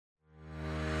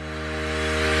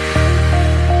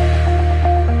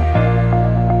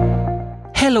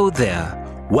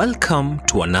there. Welcome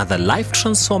to another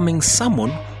life-transforming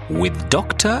sermon with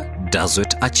Dr.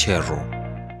 Dazwet Achero.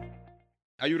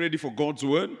 Are you ready for God's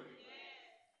word?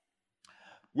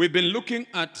 We've been looking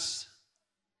at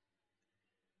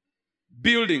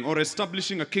building or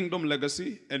establishing a kingdom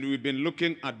legacy, and we've been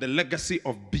looking at the legacy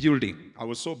of building. I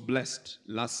was so blessed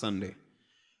last Sunday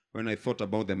when I thought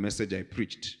about the message I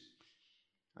preached.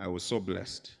 I was so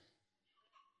blessed.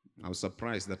 I was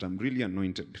surprised that I'm really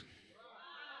anointed.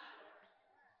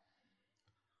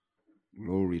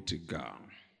 Glory to God.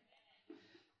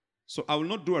 So I will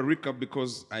not do a recap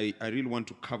because I really want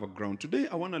to cover ground. Today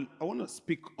I want to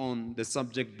speak on the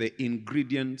subject, the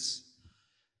ingredients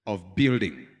of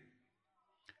building.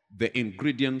 The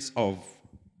ingredients of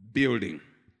building.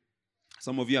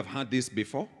 Some of you have heard this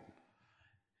before.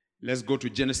 Let's go to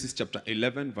Genesis chapter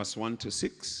 11, verse 1 to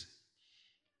 6.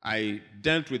 I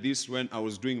dealt with this when I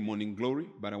was doing Morning Glory,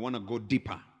 but I want to go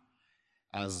deeper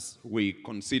as we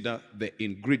consider the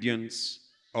ingredients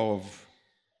of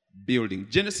building.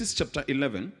 Genesis chapter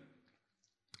 11,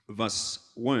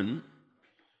 verse 1.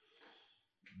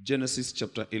 Genesis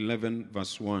chapter 11,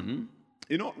 verse 1.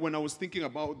 You know, when I was thinking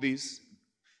about this,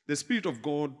 the Spirit of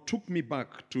God took me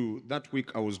back to that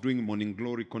week I was doing Morning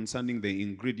Glory concerning the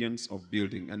ingredients of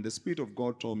building. And the Spirit of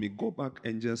God told me, go back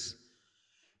and just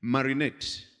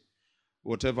marinate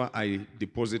whatever I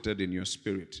deposited in your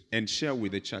spirit and share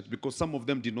with the church, because some of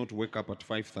them did not wake up at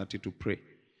 5:30 to pray.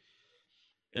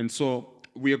 And so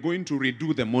we are going to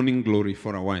redo the Morning Glory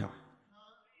for a while.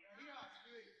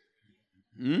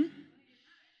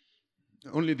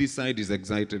 Only this side is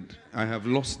excited. I have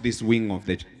lost this wing of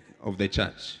the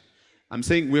church. I'm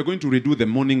saying we're going to redo the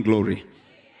Morning Glory.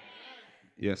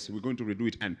 Yes, we're going to redo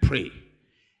it and pray.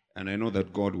 And I know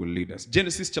that God will lead us.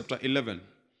 Genesis chapter 11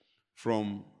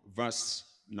 from verse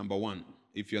number 1.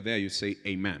 If you're there, you say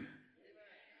amen.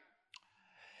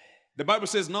 The Bible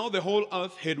says, now the whole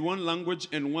earth had one language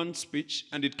and one speech,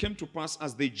 and it came to pass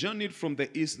as they journeyed from the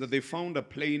east that they found a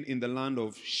plain in the land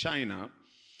of Shinar,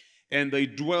 and they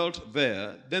dwelt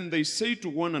there. Then they say to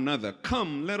one another,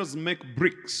 come, let us make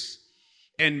bricks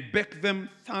and bake them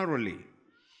thoroughly.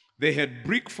 They had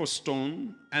brick for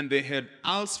stone, and they had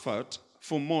asphalt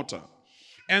for mortar.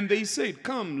 And they said,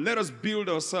 come, let us build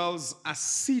ourselves a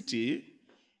city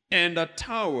and a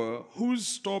tower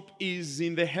whose top is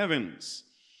in the heavens.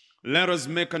 Let us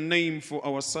make a name for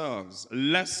ourselves,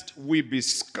 lest we be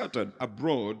scattered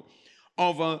abroad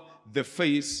over the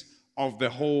face of the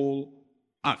whole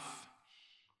earth.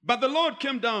 But the Lord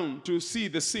came down to see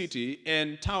the city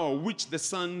and tower which the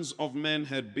sons of men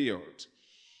had built.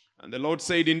 And the Lord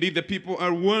said, indeed, the people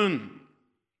are one.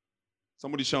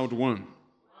 Somebody shout one.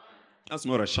 That's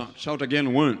not a shout. Shout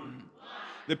again, one.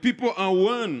 The people are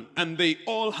one, and they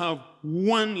all have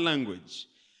one language.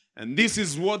 And this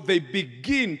is what they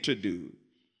begin to do.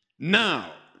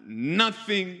 Now,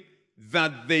 nothing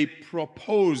that they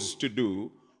propose to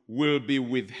do will be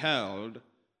withheld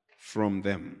from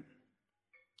them.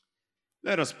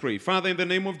 Let us pray. Father, in the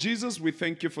name of Jesus, we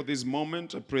thank you for this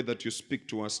moment. I pray that you speak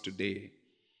to us today.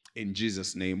 In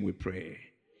Jesus' name we pray.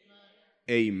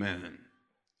 Amen.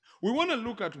 We want to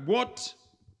look at what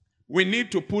we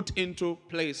need to put into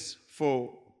place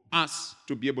for us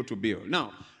to be able to build.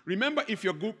 Now, remember, if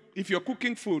you're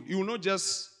cooking food, you will not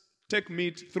just take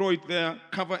meat, throw it there,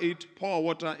 cover it, pour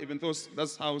water, even though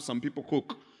that's how some people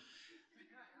cook.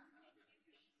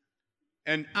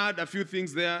 And add a few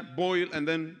things there, boil, and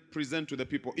then present to the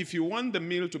people. If you want the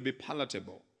meal to be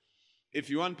palatable,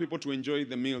 if you want people to enjoy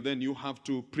the meal, then you have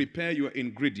to prepare your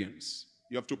ingredients.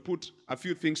 You have to put a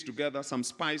few things together, some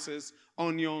spices,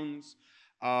 onions,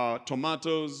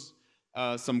 tomatoes,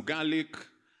 some garlic,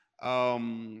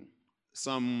 what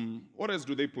else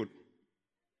do they put?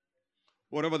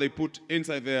 Whatever they put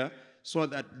inside there so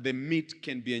that the meat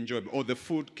can be enjoyable or the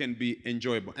food can be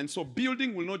enjoyable. And so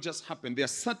building will not just happen. There are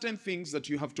certain things that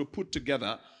you have to put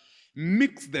together,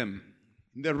 mix them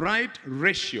in the right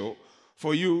ratio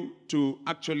for you to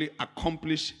actually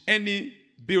accomplish any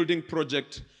building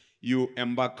project you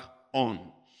embark on.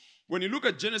 When you look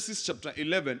at Genesis chapter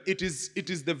 11, it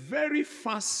is the very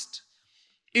first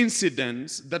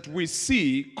incident that we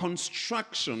see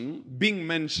construction being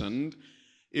mentioned,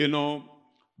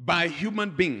 by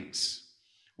human beings.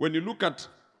 When you look at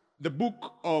the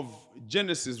book of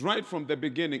Genesis, right from the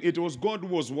beginning, it was God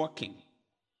who was working.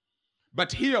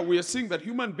 But here we are seeing that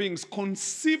human beings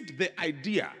conceived the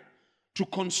idea to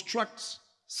construct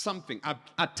something,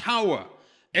 a tower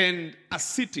and a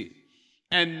city.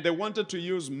 And they wanted to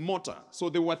use mortar. So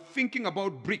they were thinking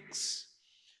about bricks.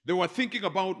 They were thinking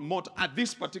about mortar at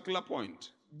this particular point.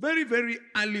 Very, very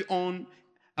early on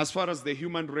as far as the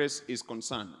human race is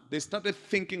concerned. They started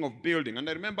thinking of building. And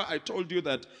I remember I told you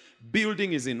that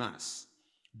building is in us.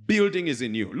 Building is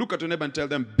in you. Look at your neighbor and tell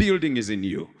them, building is in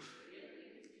you.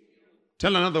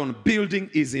 Tell another one, building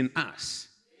is in us.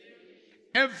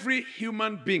 Every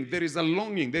human being, there is a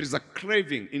longing, there is a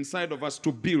craving inside of us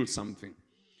to build something.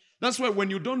 That's why when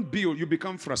you don't build, you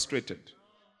become frustrated.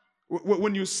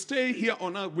 When you stay here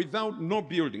on earth without no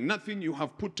building, nothing you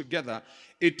have put together,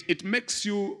 it makes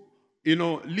you,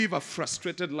 live a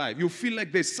frustrated life. You feel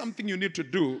like there's something you need to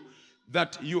do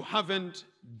that you haven't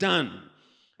done.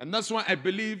 And that's why I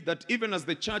believe that even as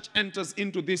the church enters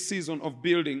into this season of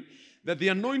building, that the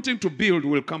anointing to build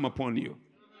will come upon you.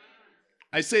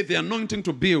 I say the anointing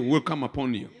to build will come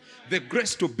upon you. The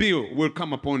grace to build will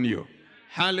come upon you.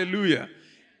 Hallelujah.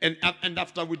 And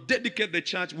after we dedicate the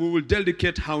church, we will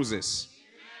dedicate houses.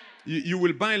 You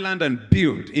will buy land and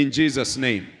build in Jesus'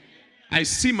 name. I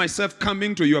see myself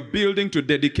coming to your building to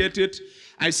dedicate it.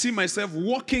 I see myself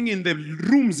walking in the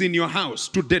rooms in your house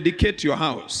to dedicate your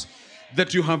house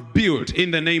that you have built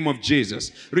in the name of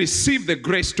Jesus. Receive the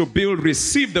grace to build.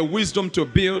 Receive the wisdom to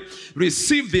build.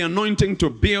 Receive the anointing to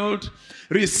build.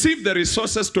 Receive the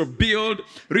resources to build.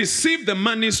 Receive the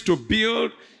monies to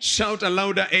build. Shout a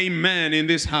louder amen in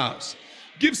this house.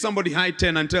 Give somebody high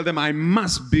 10 and tell them, I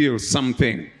must build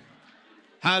something.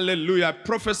 Hallelujah. I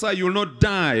prophesy you will not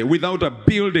die without a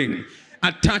building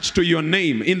attached to your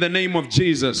name in the name of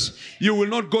Jesus. You will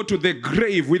not go to the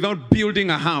grave without building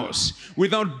a house,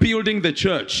 without building the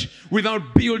church,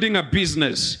 without building a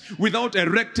business, without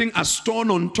erecting a stone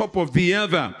on top of the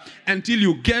other until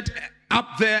you get up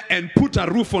there and put a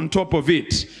roof on top of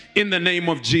it in the name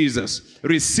of Jesus.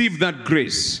 Receive that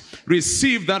grace.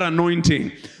 Receive that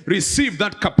anointing. Receive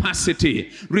that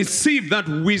capacity. Receive that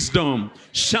wisdom.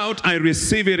 Shout, I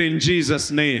receive it in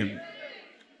Jesus' name.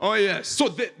 Oh yes. So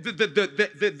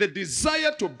the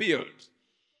desire to build,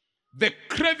 the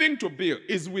craving to build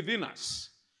is within us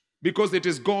because it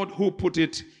is God who put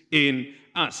it in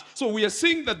us. So we are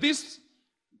seeing that these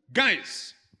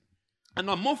guys, an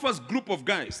amorphous group of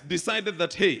guys, decided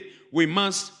that, hey, we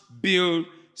must build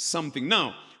something.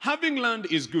 Now, having land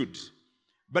is good.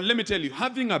 But let me tell you,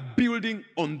 having a building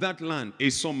on that land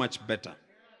is so much better.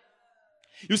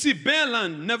 You see, bare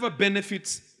land never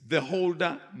benefits the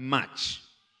holder much.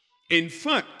 In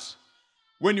fact,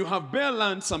 when you have bare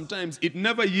land, sometimes it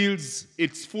never yields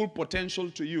its full potential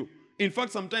to you. In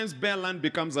fact, sometimes bare land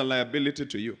becomes a liability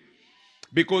to you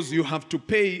because you have to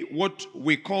pay what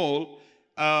we call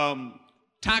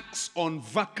tax on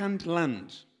vacant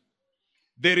land.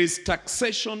 There is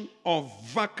taxation of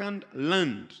vacant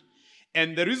land.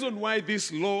 And the reason why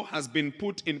this law has been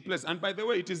put in place, and by the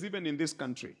way, it is even in this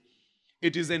country.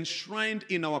 It is enshrined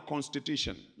in our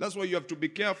constitution. That's why you have to be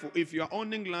careful. If you are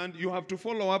owning land, you have to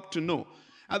follow up to know.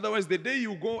 Otherwise, the day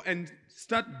you go and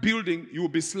start building, you will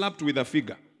be slapped with a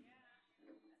figure.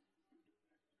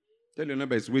 Tell your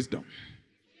neighbor it's wisdom.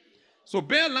 So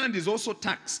bare land is also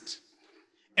taxed.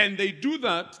 And they do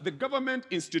that, the government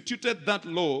instituted that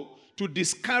law to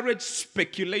discourage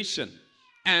speculation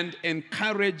and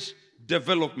encourage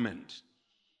development.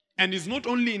 And it's not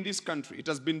only in this country. It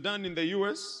has been done in the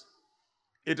US.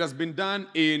 It has been done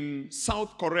in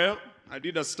South Korea. I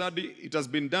did a study. It has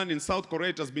been done in South Korea.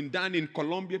 It has been done in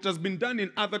Colombia. It has been done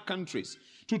in other countries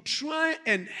to try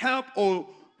and help or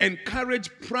encourage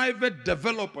private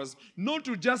developers not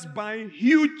to just buy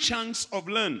huge chunks of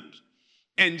land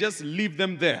and just leave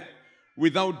them there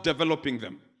without developing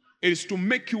them. It is to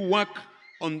make you work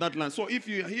on that land. So if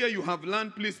you here you have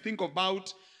land, please think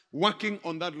about working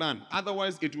on that land.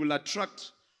 Otherwise, it will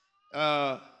attract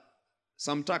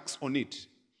some tax on it.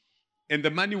 And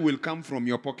the money will come from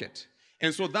your pocket.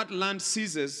 And so that land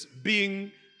ceases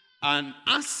being an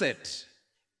asset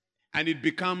and it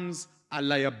becomes a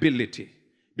liability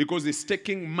because it's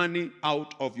taking money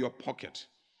out of your pocket.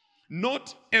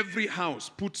 Not every house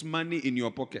puts money in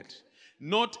your pocket.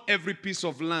 Not every piece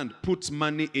of land puts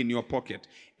money in your pocket.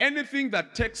 Anything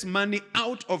that takes money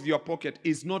out of your pocket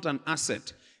is not an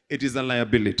asset. It is a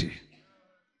liability.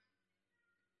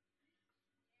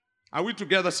 Are we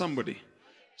together, somebody?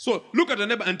 So look at the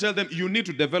neighbor and tell them, you need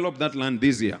to develop that land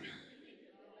this year.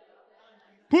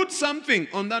 Put something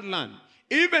on that land.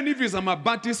 Even if it's a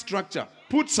mabati structure,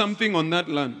 put something on that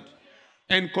land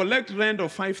and collect rent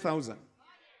of 5,000.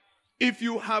 If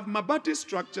you have mabati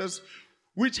structures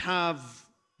which have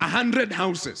 100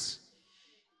 houses,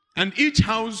 and each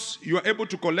house you are able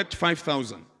to collect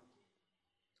 5,000,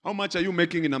 how much are you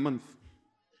making in a month?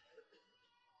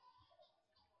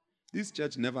 This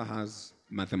church never has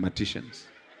mathematicians.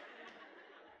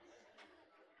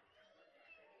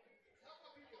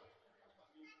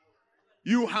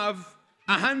 You have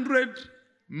 100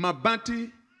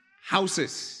 mabati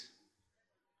houses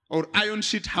or iron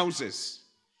sheet houses.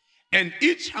 And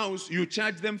each house, you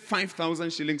charge them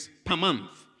 5,000 shillings per month.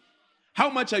 How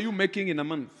much are you making in a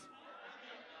month?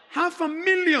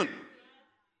 500,000.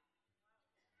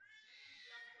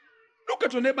 Look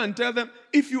at your neighbor and tell them,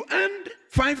 if you earned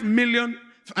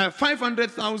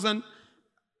 500,000,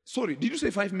 sorry, did you say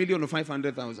 5 million or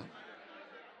 500,000?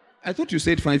 I thought you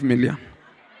said 5 million.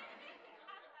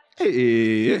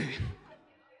 Hey.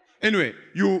 Anyway,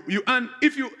 you earn,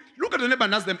 if you, look at your neighbor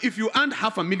and ask them, if you earned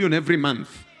 500,000 every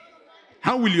month,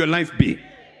 how will your life be?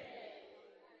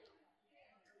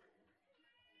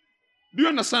 Do you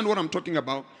understand what I'm talking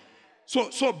about?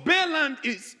 So bare land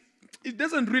it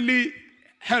doesn't really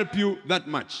help you that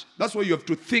much. That's why you have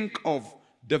to think of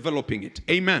developing it.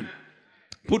 Amen.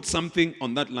 Put something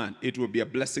on that land. It will be a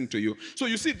blessing to you. So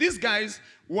you see, these guys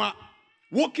were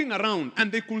walking around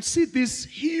and they could see this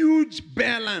huge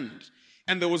bare land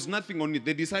and there was nothing on it.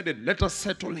 They decided, let us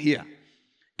settle here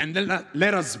and then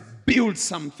let us build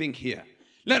something here.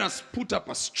 Let us put up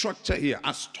a structure here,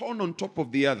 a stone on top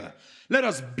of the other. Let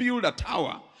us build a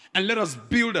tower and let us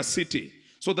build a city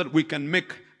so that we can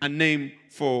make a name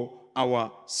for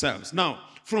ourselves. Now,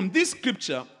 from this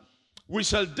scripture, we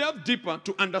shall delve deeper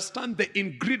to understand the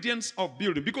ingredients of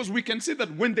building, because we can see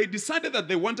that when they decided that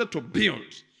they wanted to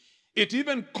build, it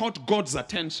even caught God's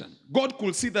attention. God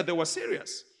could see that they were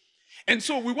serious. And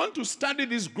so we want to study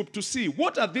this group to see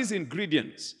what are these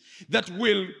ingredients that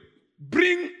will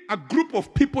bring a group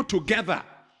of people together,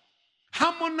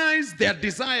 harmonize their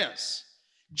desires,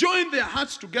 join their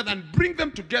hearts together and bring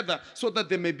them together so that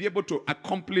they may be able to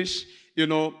accomplish,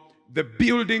 the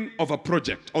building of a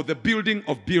project or the building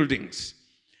of buildings.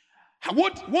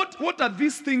 What are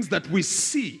these things that we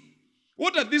see?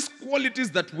 What are these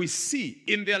qualities that we see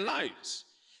in their lives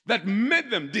that made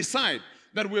them decide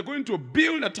that we're going to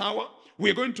build a tower,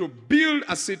 we're going to build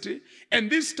a city, and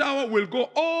this tower will go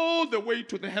all the way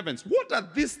to the heavens? What are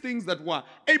these things that were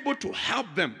able to help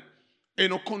them,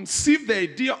 conceive the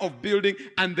idea of building,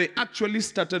 and they actually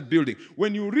started building?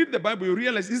 When you read the Bible, you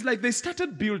realize it's like they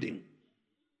started building.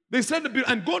 They started building,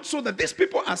 and God saw that these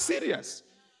people are serious.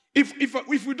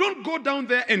 If we don't go down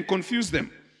there and confuse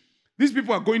them, these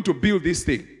people are going to build this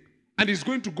thing, and it's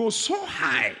going to go so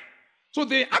high. So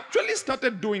they actually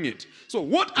started doing it. So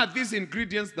what are these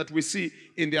ingredients that we see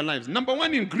in their lives? Number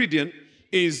one ingredient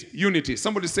is unity.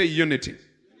 Somebody say unity.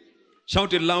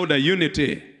 Shout it louder,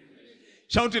 unity.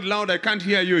 Shout it loud, I can't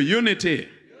hear you. Unity.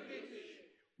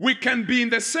 We can be in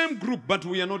the same group, but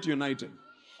we are not united.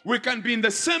 We can be in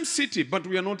the same city, but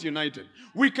we are not united.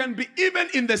 We can be even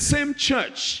in the same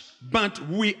church, but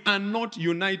we are not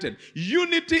united.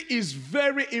 Unity is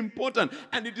very important,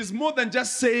 and it is more than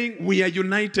just saying we are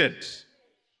united.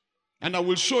 And I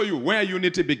will show you where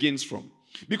unity begins from.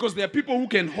 Because there are people who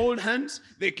can hold hands,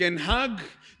 they can hug,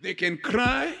 they can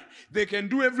cry, they can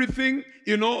do everything,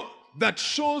 that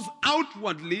shows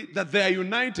outwardly that they are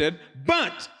united,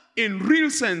 but in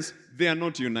real sense, they are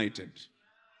not united.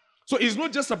 So it's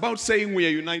not just about saying we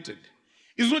are united.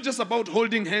 It's not just about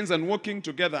holding hands and walking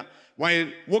together while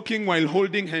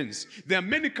holding hands. There are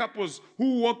many couples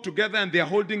who walk together and they are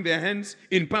holding their hands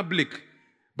in public.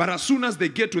 But as soon as they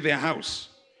get to their house,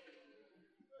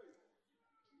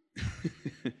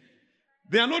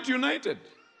 they are not united.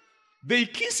 They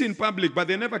kiss in public, but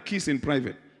they never kiss in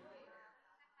private.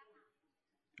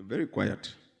 Very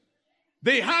quiet.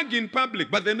 They hug in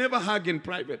public, but they never hug in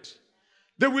private.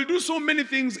 They will do so many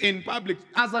things in public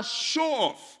as a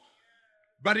show-off.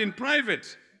 But in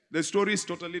private, the story is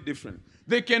totally different.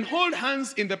 They can hold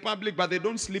hands in the public, but they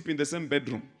don't sleep in the same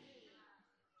bedroom.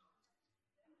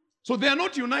 So they are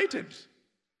not united.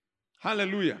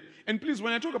 Hallelujah. And please,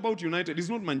 when I talk about united, it's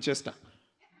not Manchester.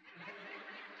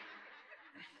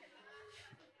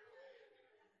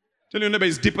 Tell your neighbor,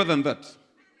 it's deeper than that.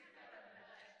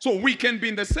 So we can be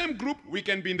in the same group, we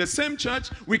can be in the same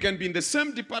church, we can be in the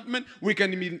same department, we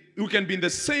can be in the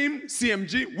same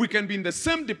CMG, we can be in the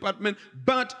same department,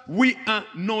 but we are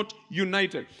not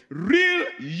united. Real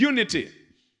unity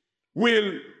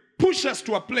will push us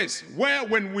to a place where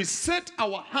when we set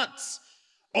our hearts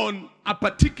on a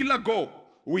particular goal,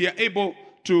 we are able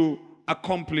to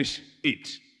accomplish it.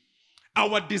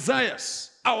 Our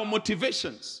desires, our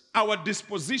motivations, our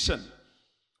disposition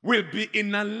will be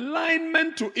in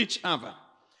alignment to each other,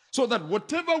 so that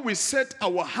whatever we set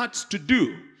our hearts to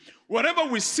do, whatever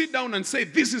we sit down and say,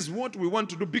 this is what we want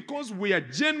to do, because we are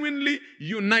genuinely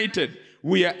united,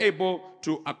 we are able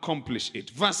to accomplish it.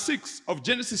 Verse 6 of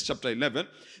Genesis chapter 11,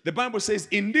 the Bible says,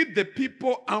 indeed the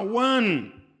people are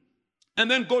one. And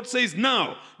then God says,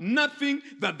 now, nothing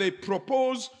that they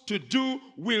propose to do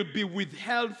will be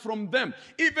withheld from them.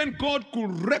 Even God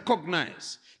could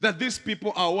recognize that these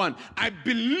people are one. I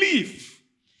believe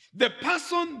the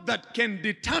person that can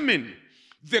determine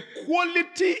the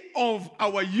quality of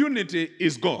our unity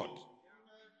is God.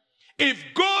 If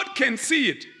God can see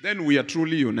it, then we are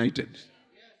truly united.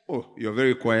 Oh, you're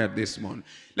very quiet this morning.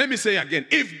 Let me say again.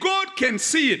 If God can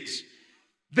see it,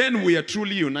 then we are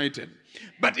truly united.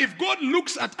 But if God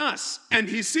looks at us and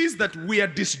he sees that we are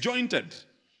disjointed,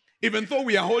 even though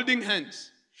we are holding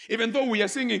hands, even though we are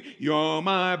singing, you're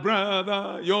my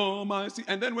brother, you're my sister,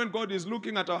 and then when God is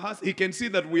looking at our hearts, he can see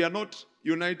that we are not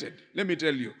united. Let me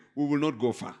tell you, we will not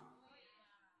go far.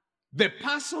 The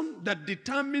person that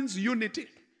determines unity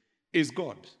is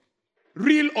God.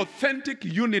 Real, authentic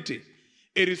unity.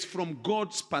 It is from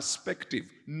God's perspective,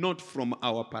 not from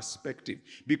our perspective,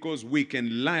 because we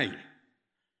can lie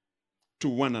to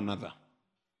one another.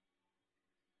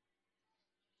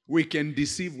 We can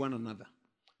deceive one another.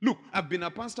 Look, I've been a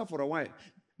pastor for a while.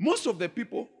 Most of the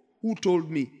people who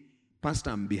told me,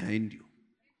 Pastor, I'm behind you.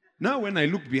 Now when I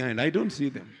look behind, I don't see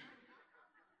them.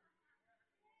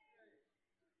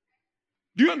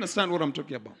 Do you understand what I'm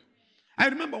talking about? I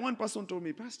remember one person told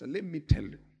me, Pastor, let me tell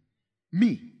you.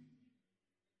 Me.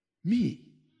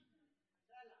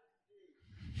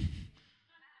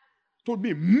 Told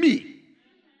me.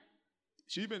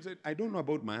 She even said, I don't know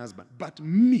about my husband, but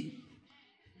me.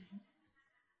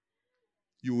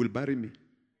 You will bury me.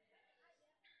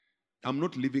 I'm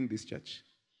not leaving this church.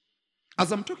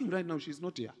 As I'm talking right now, she's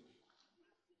not here.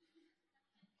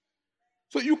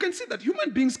 So you can see that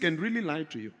human beings can really lie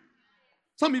to you.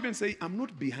 Some even say, I'm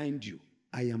not behind you.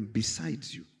 I am beside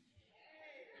you.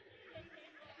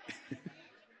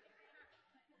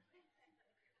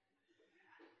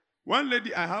 One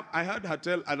lady I heard her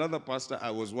tell another pastor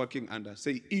I was working under,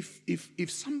 say,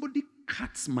 if somebody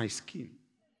cuts my skin,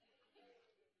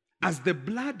 as the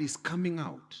blood is coming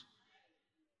out,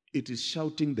 it is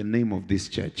shouting the name of this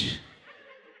church.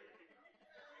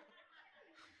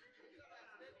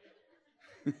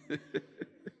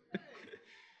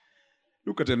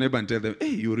 Look at your neighbor and tell them, hey,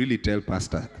 you really tell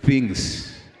pastor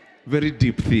things, very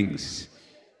deep things.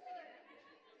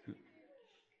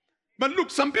 But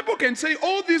look, some people can say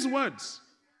all these words.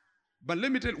 But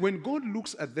let me tell you, when God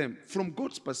looks at them, from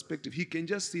God's perspective, he can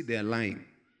just see they're lying.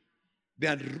 They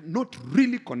are not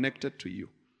really connected to you.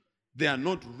 They are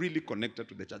not really connected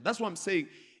to the church. That's what I'm saying.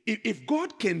 If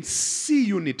God can see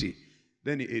unity,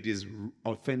 then it is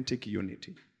authentic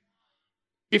unity.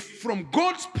 If from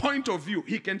God's point of view,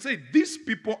 he can say, these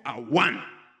people are one.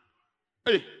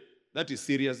 Hey, that is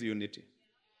serious unity.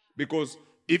 Because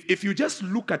if you just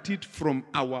look at it from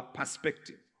our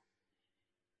perspective,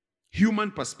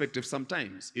 human perspective,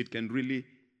 sometimes it can really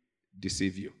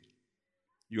deceive you.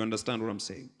 You understand what I'm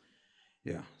saying?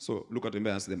 Yeah. So look at them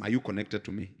and ask them, are you connected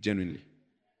to me genuinely?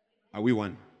 Are we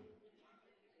one?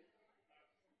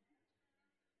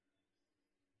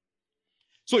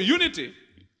 So unity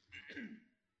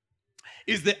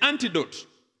is the antidote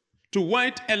to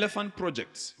white elephant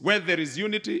projects. Where there is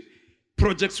unity,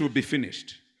 projects will be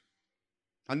finished.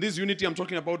 And this unity I'm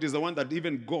talking about is the one that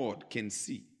even God can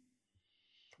see.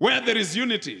 Where there is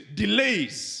unity,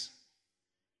 delays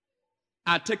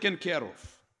are taken care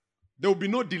of. There will be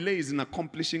no delays in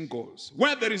accomplishing goals.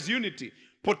 Where there is unity,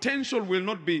 potential will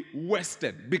not be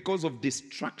wasted because of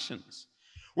distractions.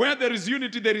 Where there is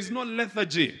unity, there is no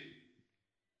lethargy.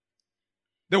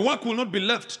 The work will not be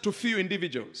left to few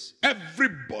individuals.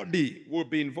 Everybody will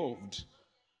be involved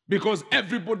because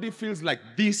everybody feels like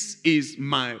this is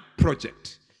my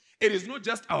project. It is not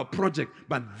just our project,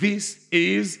 but this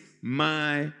is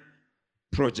my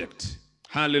project.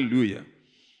 Hallelujah.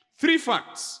 3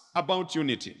 facts about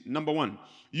unity. Number 1,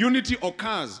 unity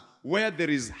occurs where there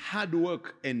is hard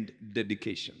work and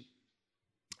dedication.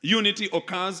 Unity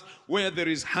occurs where there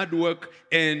is hard work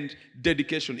and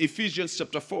dedication. Ephesians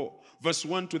chapter 4, verse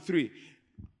 1 to 3.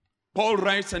 Paul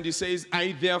writes and he says,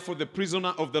 I therefore, the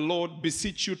prisoner of the Lord,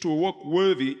 beseech you to walk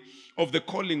worthy of the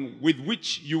calling with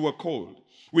which you were called,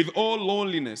 with all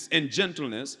lowliness and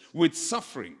gentleness, with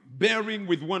suffering, bearing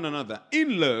with one another,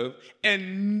 in love,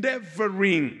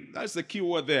 endeavoring, that's the key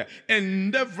word there,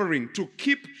 endeavoring to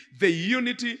keep the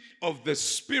unity of the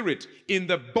Spirit in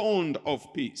the bond of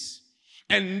peace.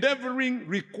 Endeavoring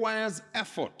requires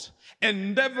effort.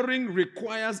 Endeavoring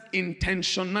requires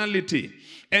intentionality.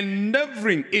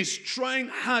 Endeavoring is trying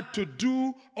hard to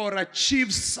do or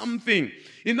achieve something.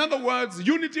 In other words,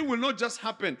 unity will not just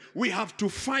happen. We have to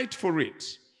fight for it.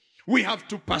 We have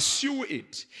to pursue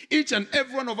it. Each and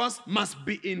every one of us must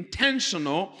be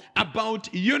intentional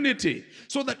about unity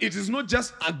so that it is not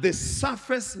just at the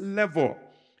surface level.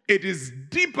 It is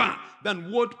deeper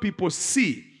than what people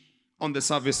see on the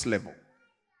surface level.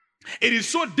 It is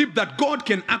so deep that God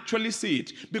can actually see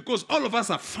it because all of us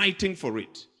are fighting for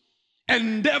it.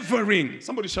 Endeavoring,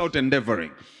 somebody shout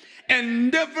endeavoring.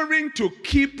 Endeavoring to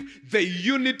keep the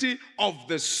unity of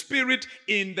the Spirit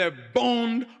in the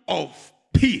bond of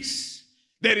peace.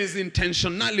 There is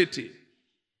intentionality.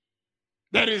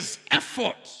 There is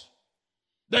effort.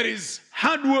 There is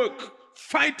hard work,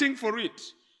 fighting for it.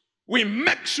 We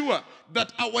make sure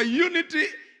that our unity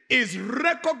is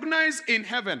recognized in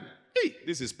heaven. Hey,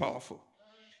 this is powerful.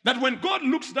 That when God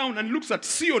looks down and looks at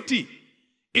COT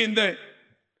in the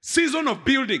season of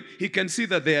building, he can see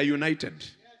that they are united.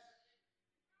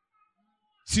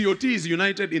 COT is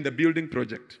united in the building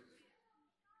project.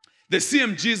 The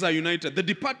CMGs are united. The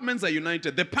departments are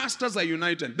united. The pastors are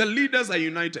united. The leaders are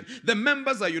united. The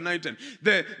members are united.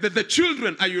 The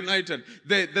children are united.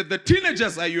 The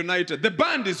teenagers are united. The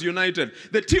band is united.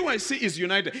 The TYC is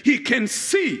united. He can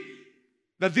see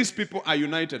that these people are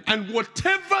united. And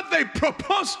whatever they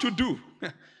propose to do,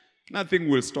 nothing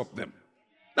will stop them.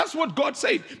 That's what God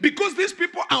said. Because these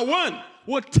people are one.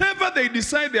 Whatever they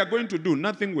decide they are going to do,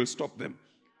 nothing will stop them.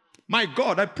 My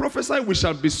God, I prophesy we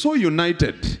shall be so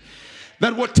united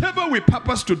that whatever we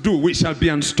purpose to do, we shall be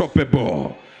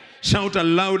unstoppable. Shout a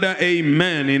louder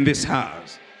amen in this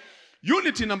house.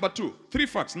 Unity, number 2. 3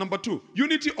 facts. Number 2,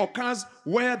 unity occurs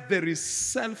where there is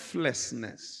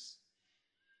selflessness.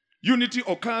 Unity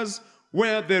occurs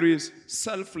where there is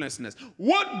selflessness.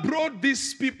 What brought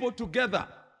these people together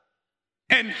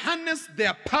and harnessed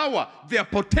their power, their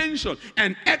potential,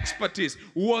 and expertise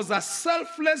was a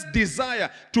selfless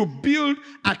desire to build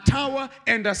a tower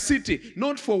and a city,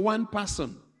 not for one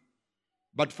person,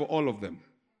 but for all of them.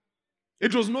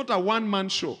 It was not a one-man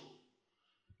show.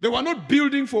 They were not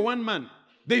building for one man.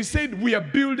 They said, we are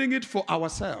building it for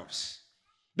ourselves.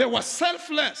 They were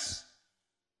selfless.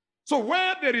 So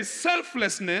where there is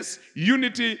selflessness,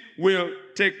 unity will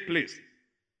take place.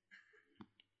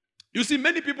 You see,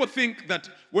 many people think that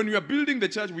when we are building the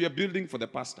church, we are building for the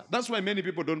pastor. That's why many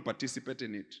people don't participate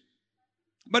in it.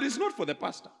 But it's not for the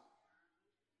pastor.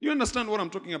 You understand what I'm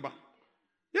talking about?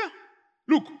 Yeah.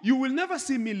 Look, you will never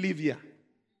see me live here.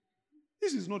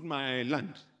 This is not my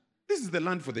land. This is the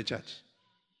land for the church.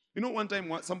 You know, one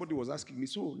time somebody was asking me,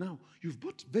 so now you've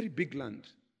bought very big land.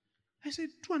 I said,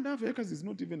 2.5 acres is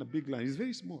not even a big land. It's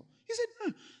very small. He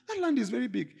said, that land is very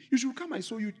big. You should come. I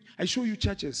show you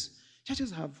churches.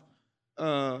 Churches have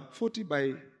 40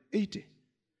 by 80.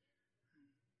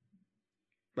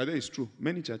 But that is true.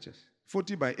 Many churches.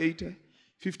 40 by 80,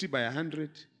 50 by 100.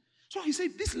 So he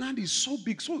said, this land is so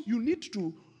big, so you need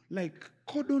to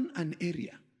cordon an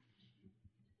area.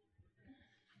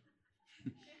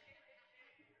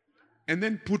 And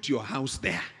then put your house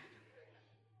there.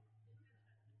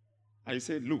 I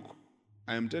said, look,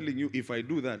 I am telling you, if I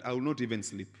do that, I will not even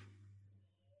sleep.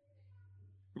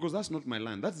 Because that's not my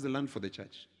land. That's the land for the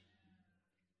church.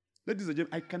 Ladies and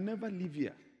gentlemen, I can never live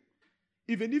here.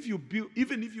 Even if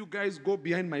you guys go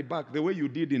behind my back the way you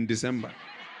did in December.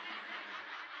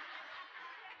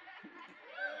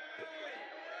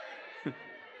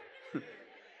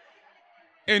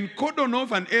 And cordon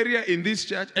off an area in this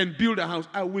church and build a house,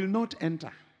 I will not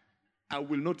enter. I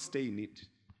will not stay in it.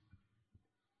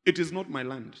 It is not my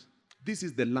land. This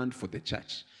is the land for the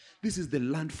church. This is the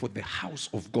land for the house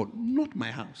of God, not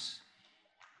my house.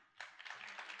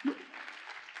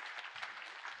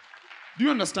 Do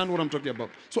you understand what I'm talking about?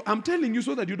 So I'm telling you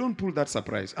so that you don't pull that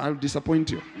surprise. I'll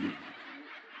disappoint you.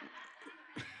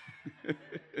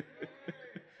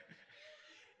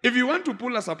 If you want to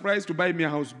pull a surprise to buy me a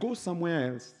house, go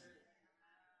somewhere else.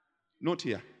 Not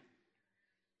here.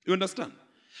 You understand?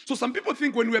 So some people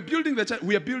think when we are building the church,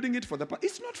 we are building it for the pastor.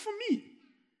 It's not for me.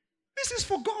 This is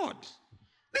for God.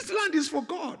 This land is for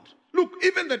God. Look,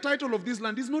 even the title of this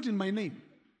land is not in my name.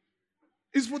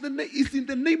 It's in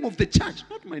the name of the church,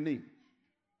 not my name.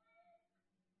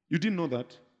 You didn't know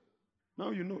that? Now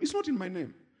you know. It's not in my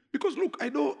name. Because look, I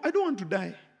don't want to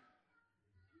die.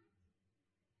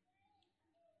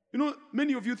 You know,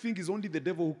 many of you think it's only the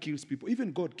devil who kills people.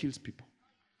 Even God kills people.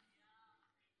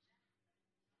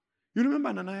 You remember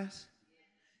Ananias?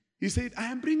 He said, I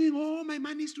am bringing all my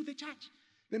monies to the church.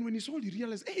 Then when he sold, he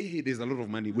realized, hey, there's a lot of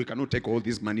money. We cannot take all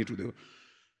this money to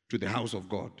the house of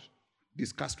God.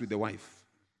 Discussed with the wife.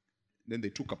 Then they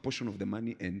took a portion of the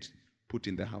money and put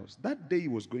in the house. That day he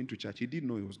was going to church. He didn't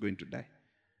know he was going to die.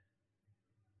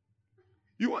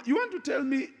 You want to tell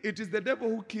me it is the devil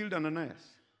who killed Ananias?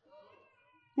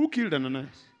 Who killed Ananias?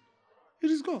 It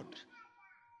is God.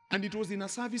 And it was in a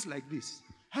service like this.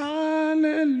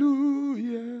 Hallelujah.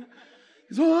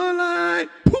 It's all I.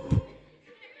 Poop.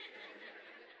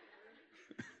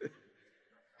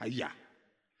 Yeah.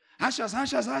 Ushers.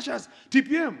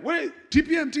 TPM. Wait.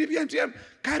 TPM.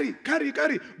 Carry.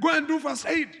 Go and do first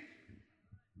aid.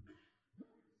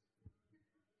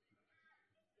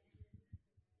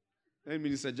 Then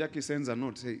Minister Jackie sends a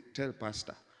note, say, tell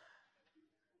Pastor,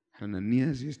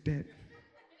 Ananias is dead.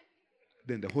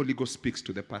 Then the Holy Ghost speaks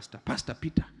to the pastor, Pastor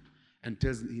Peter, and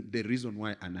tells him the reason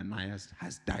why Ananias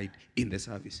has died in the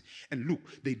service. And look,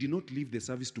 they did not leave the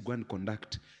service to go and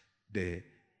conduct the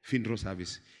funeral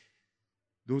service.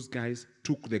 Those guys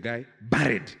took the guy,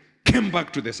 buried, came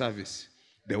back to the service.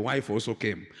 The wife also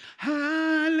came.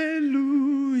 Hallelujah.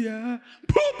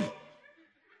 Poop!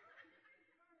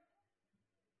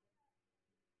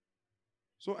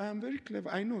 So I am very clever.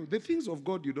 I know the things of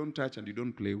God you don't touch and you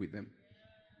don't play with them.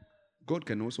 God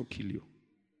can also kill you.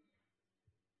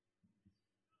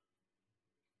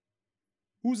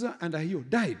 Uzzah and Ahio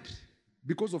died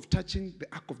because of touching the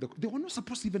ark of the... They were not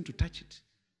supposed even to touch it.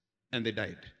 And they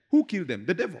died. Who killed them?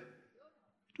 The devil.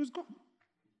 It was God.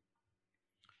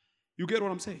 You get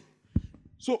what I'm saying?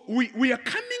 So we are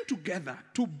coming together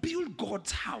to build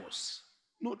God's house,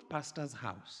 not pastor's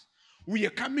house. We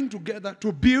are coming together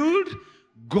to build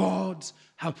God's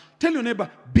house. Tell your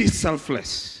neighbor, be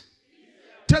selfless.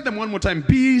 Tell them one more time,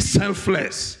 be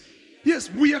selfless. Yes,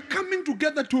 we are coming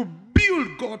together to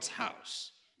build God's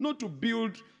house, not to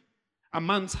build a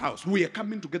man's house. We are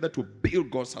coming together to build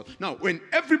God's house. Now, when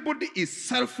everybody is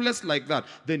selfless like that,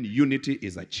 then unity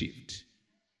is achieved.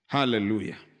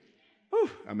 Hallelujah. Oh,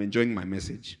 I'm enjoying my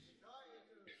message.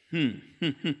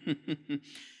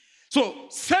 So,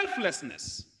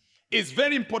 selflessness is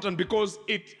very important because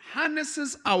it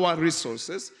harnesses our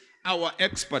resources, our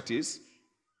expertise,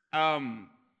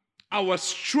 our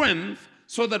strength,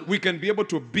 so that we can be able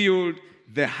to build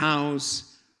the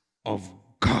house of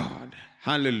God.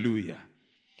 Hallelujah.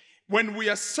 When we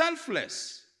are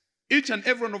selfless, each and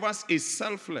every one of us is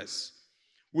selfless,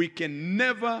 we can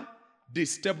never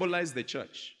destabilize the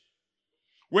church.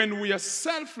 When we are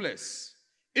selfless,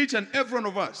 each and every one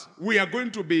of us, we are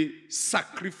going to be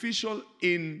sacrificial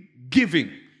in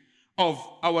giving of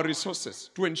our resources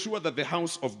to ensure that the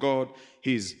house of God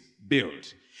is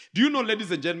built. Do you know,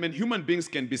 ladies and gentlemen, human beings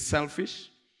can be selfish?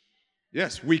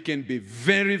 Yes, we can be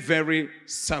very, very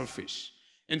selfish.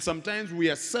 And sometimes we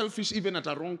are selfish even at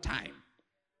a wrong time.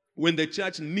 When the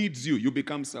church needs you, you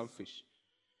become selfish.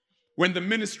 When the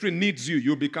ministry needs you,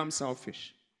 you become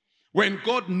selfish. When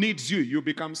God needs you, you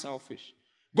become selfish.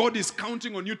 God is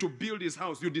counting on you to build his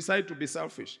house. You decide to be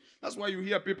selfish. That's why you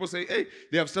hear people say, hey,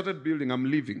 they have started building, I'm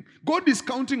leaving. God is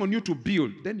counting on you to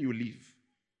build, then you leave.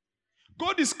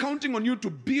 God is counting on you to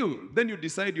build, then you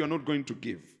decide you're not going to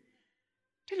give.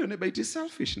 Tell your neighbor, it is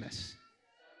selfishness.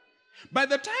 By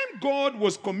the time God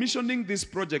was commissioning this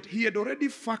project, he had already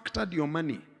factored your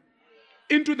money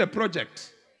into the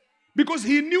project because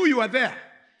he knew you were there.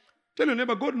 Tell your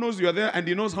neighbor, God knows you are there and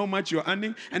he knows how much you're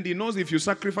earning and he knows if you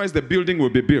sacrifice, the building will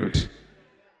be built.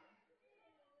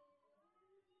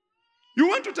 You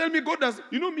want to tell me God does...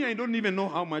 You know me, I don't even know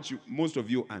how much most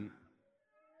of you earn.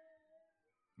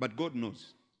 But God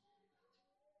knows.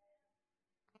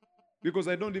 Because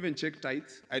I don't even check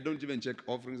tithes. I don't even check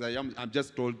offerings. I'm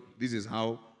just told this is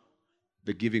how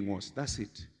the giving was. That's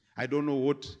it. I don't know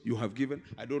what you have given.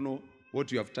 I don't know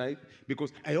what you have tithed.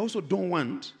 Because I also don't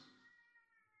want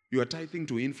your tithing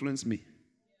to influence me.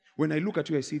 When I look at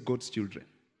you, I see God's children.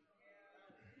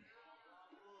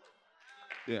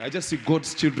 Yeah, I just see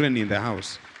God's children in the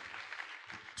house.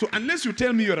 So unless you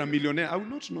tell me you're a millionaire, I will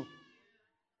not know.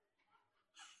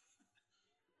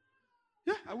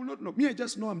 Yeah, I will not know. Me, I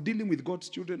just know I'm dealing with God's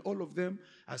children. All of them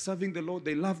are serving the Lord.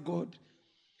 They love God.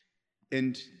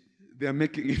 And they are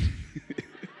making it.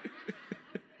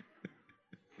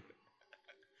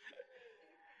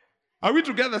 Are we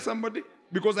together, somebody?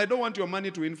 Because I don't want your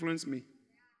money to influence me.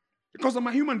 Because I'm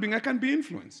a human being, I can be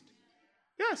influenced.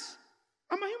 Yes,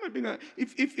 I'm a human being.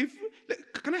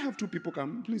 Can I have two people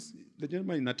come? Please, the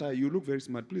gentleman in attire, you look very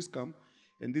smart. Please come.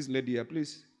 And this lady here,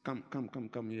 please, come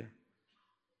here.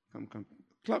 Come.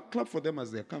 Clap for them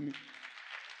as they're coming.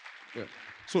 Yeah.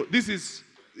 So this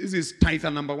is tither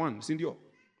number 1, Cindy.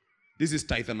 This is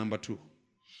tither number 2.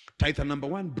 Tither number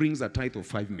 1 brings a tithe of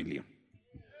 5 million.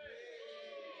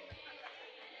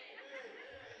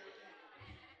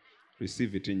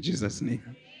 Receive it in Jesus' name.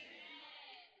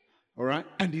 All right?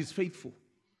 And he's faithful.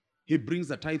 He brings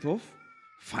a tithe of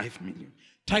 5 million.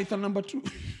 Tither number 2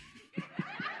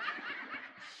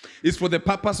 is for the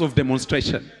purpose of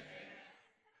demonstration.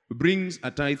 brings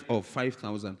a tithe of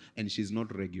 5,000 and she's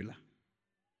not regular.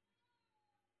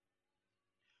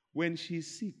 When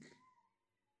she's sick,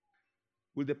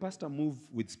 will the pastor move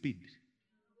with speed?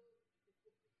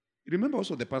 Remember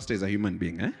also the pastor is a human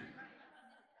being, eh?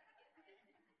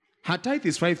 Her tithe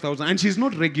is 5,000 and she's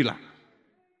not regular.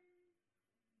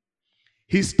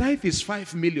 His tithe is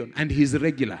 5 million and he's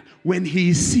regular. When he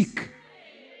is sick,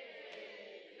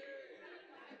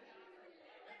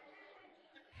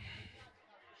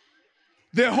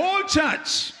 the whole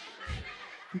church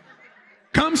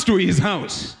comes to his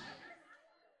house.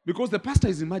 Because the pastor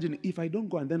is imagining, if I don't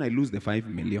go and then I lose the 5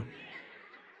 million.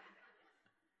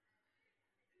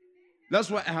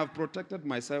 That's why I have protected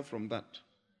myself from that.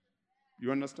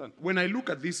 You understand? When I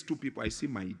look at these two people, I see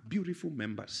my beautiful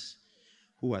members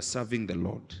who are serving the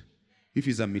Lord. If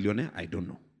he's a millionaire, I don't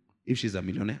know. If she's a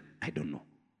millionaire, I don't know.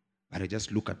 But I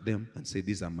just look at them and say,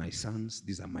 these are my sons,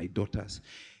 these are my daughters.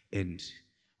 And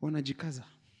wanajikaza.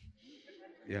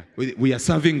 Yeah, we are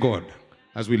serving God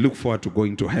as we look forward to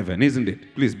going to heaven, isn't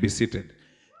it? Please be seated.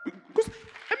 Because,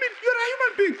 you're a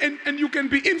human being and you can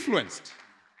be influenced.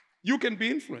 You can be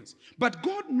influenced. But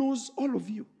God knows all of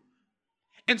you.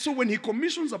 And so when he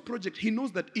commissions a project, he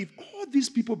knows that if all these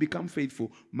people become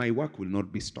faithful, my work will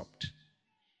not be stopped.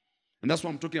 And that's what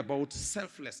I'm talking about,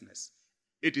 selflessness.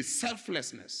 It is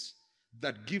selflessness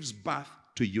that gives birth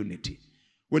to unity.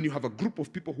 When you have a group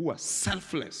of people who are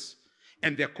selfless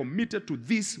and they're committed to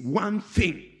this one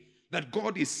thing that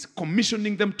God is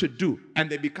commissioning them to do, and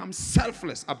they become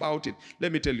selfless about it,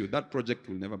 let me tell you, that project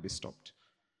will never be stopped.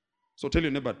 So tell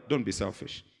your neighbor, don't be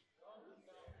selfish.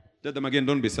 Tell them again,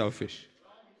 don't be selfish.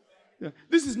 Yeah.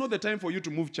 This is not the time for you to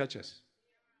move churches.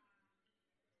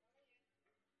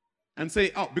 And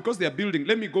say, oh, because they are building,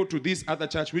 let me go to this other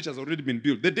church which has already been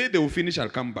built. The day they will finish, I'll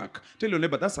come back. Tell your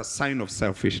neighbor, that's a sign of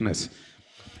selfishness.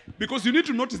 Because you need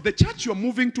to notice the church you're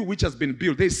moving to which has been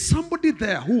built, there's somebody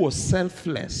there who was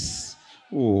selfless.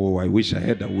 Oh, I wish I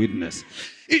had a witness.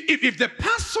 If the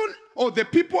person or the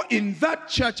people in that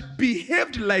church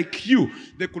behaved like you,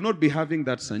 they could not be having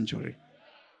that sanctuary.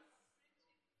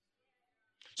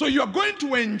 So you are going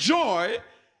to enjoy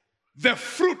the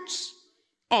fruits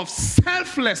of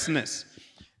selflessness.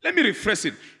 Let me rephrase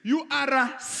it. You are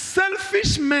a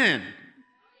selfish man,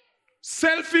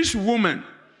 selfish woman,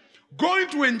 going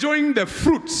to enjoying the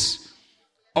fruits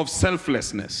of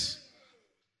selflessness.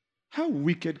 How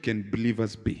wicked can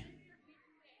believers be?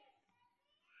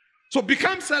 So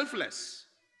become selfless.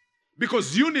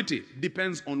 Because unity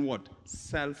depends on what?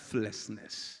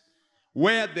 Selflessness.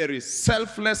 Where there is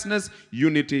selflessness,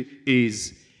 unity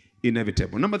is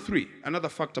inevitable. Number 3, another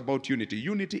fact about unity.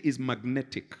 Unity is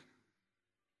magnetic.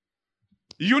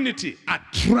 Unity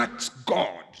attracts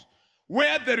God.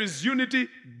 Where there is unity,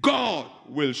 God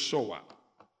will show up.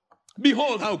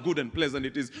 Behold how good and pleasant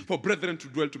it is for brethren to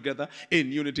dwell together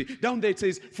in unity. Down there it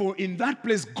says, for in that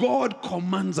place God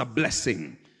commands a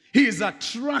blessing. He is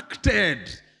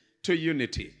attracted to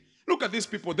unity. Look at these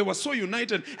people. They were so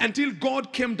united until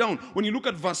God came down. When you look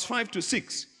at verse 5 to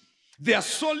 6, their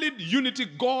solid unity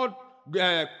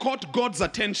caught God's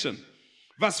attention.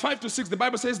 Verse 5 to 6, the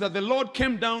Bible says that the Lord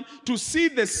came down to see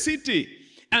the city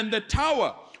and the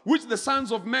tower which the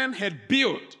sons of men had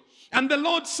built. And the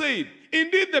Lord said,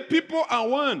 indeed the people are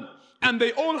one, and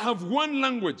they all have one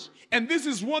language. And this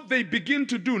is what they begin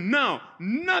to do. Now,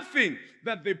 nothing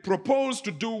that they propose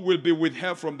to do will be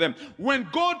withheld from them. When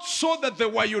God saw that they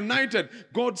were united,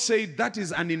 God said, that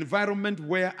is an environment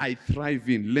where I thrive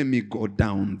in. Let me go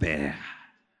down there.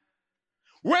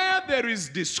 Where there is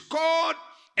discord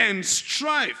and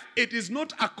strife, it is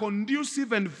not a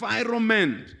conducive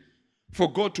environment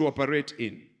for God to operate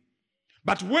in.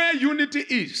 But where unity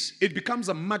is, it becomes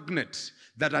a magnet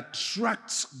that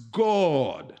attracts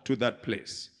God to that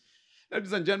place.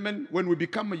 Ladies and gentlemen, when we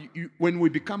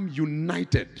become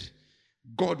united,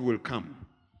 God will come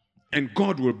and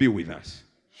God will be with us.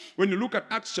 When you look at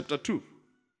Acts chapter 2,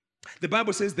 the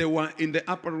Bible says they were in the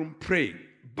upper room praying,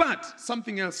 but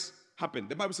something else happened.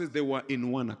 The Bible says they were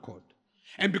in one accord.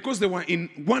 And because they were in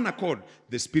one accord,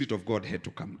 the Spirit of God had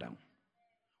to come down.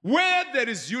 Where there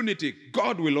is unity,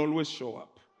 God will always show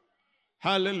up.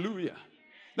 Hallelujah.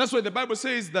 That's why the Bible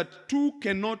says that two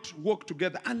cannot walk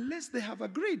together unless they have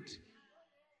agreed.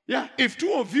 Yeah, if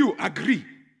two of you agree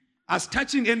as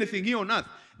touching anything here on earth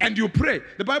and you pray,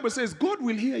 the Bible says God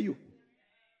will hear you.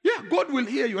 Yeah, God will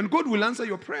hear you and God will answer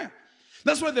your prayer.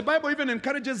 That's why the Bible even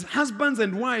encourages husbands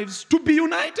and wives to be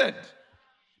united.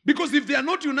 Because if they are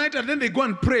not united, then they go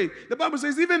and pray. The Bible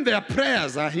says even their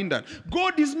prayers are hindered.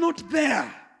 God is not there.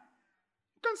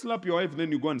 You can't slap your wife,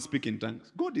 then you go and speak in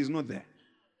tongues. God is not there.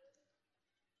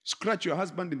 Scratch your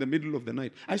husband in the middle of the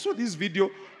night. I saw this video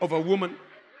of a woman.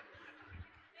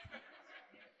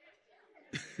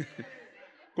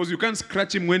 Because you can't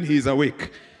scratch him when he is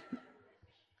awake.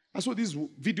 I saw this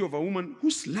video of a woman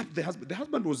who slapped the husband. The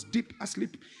husband was deep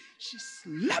asleep. She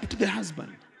slapped the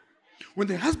husband. When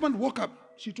the husband woke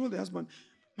up, she told the husband,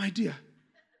 "My dear,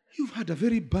 you've had a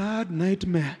very bad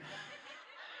nightmare.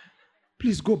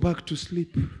 Please go back to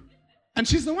sleep." And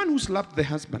she's the one who slapped the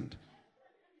husband.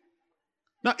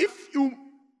 Now, if you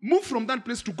move from that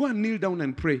place to go and kneel down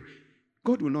and pray,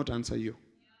 God will not answer you.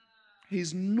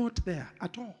 He's not there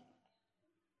at all.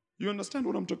 You understand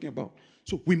what I'm talking about?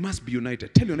 So we must be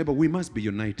united. Tell your neighbor, we must be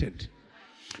united.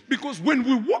 Because when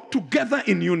we walk together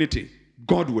in unity,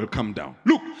 God will come down.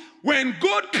 Look, when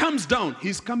God comes down,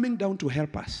 He's coming down to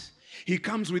help us. He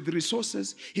comes with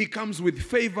resources. He comes with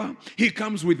favor. He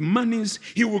comes with monies.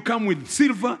 He will come with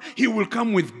silver. He will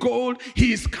come with gold.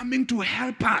 He is coming to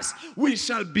help us. We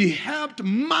shall be helped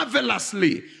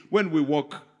marvelously when we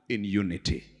walk in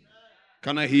unity.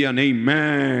 Can I hear an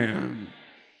amen?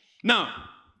 Now,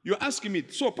 you're asking me,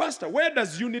 so Pastor, where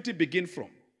does unity begin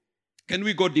from? Can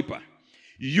we go deeper?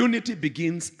 Unity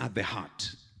begins at the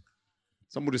heart.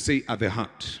 Somebody say at the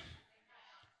heart.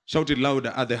 Shout it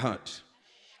louder, at the heart.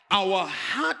 Our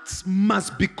hearts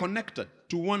must be connected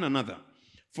to one another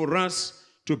for us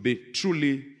to be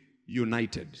truly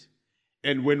united.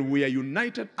 And when we are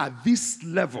united at this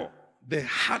level, the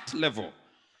heart level,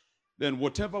 then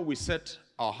whatever we set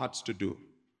our hearts to do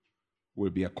will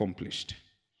be accomplished.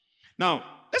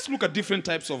 Now, let's look at different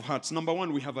types of hearts. Number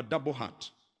one, we have a double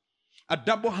heart. A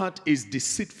double heart is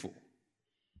deceitful.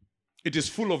 It is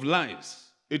full of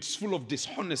lies. It's full of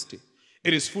dishonesty.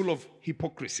 It is full of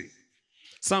hypocrisy.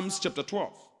 Psalms chapter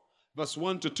 12, verse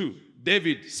 1 to 2.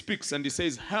 David speaks and he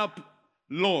says, "Help,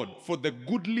 Lord, for the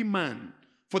godly man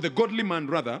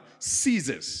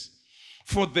ceases.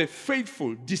 For the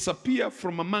faithful disappear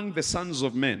from among the sons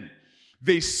of men.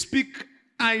 They speak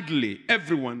idly,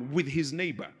 everyone with his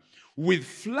neighbor. With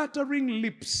flattering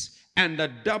lips and a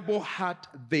double heart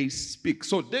they speak."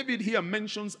 So David here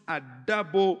mentions a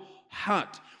double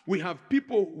heart. We have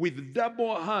people with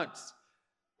double hearts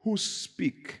who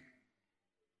speak.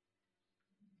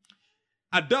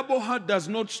 A double heart does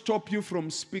not stop you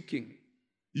from speaking.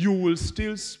 You will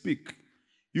still speak.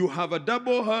 You have a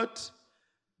double heart,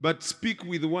 but speak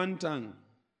with one tongue.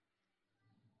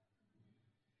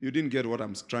 You didn't get what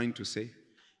I'm trying to say.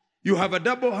 You have a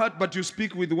double heart, but you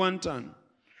speak with one tongue.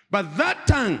 But that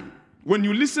tongue, when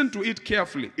you listen to it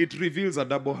carefully, it reveals a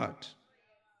double heart.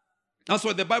 That's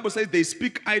what the Bible says. They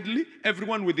speak idly,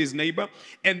 everyone with his neighbor,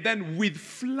 and then with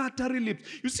flattery lips.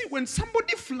 You see, when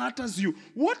somebody flatters you,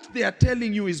 what they are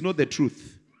telling you is not the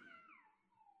truth.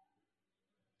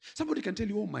 Somebody can tell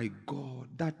you, "Oh my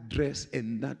God, that dress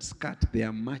and that skirt, they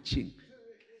are matching."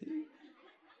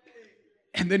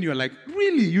 And then you're like,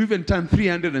 "Really? You even turn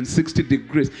 360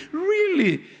 degrees.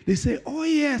 Really?" They say, "Oh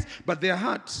yes." But their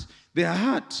heart,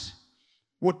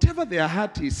 whatever their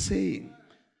heart is saying,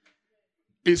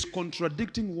 is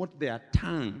contradicting what their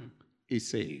tongue is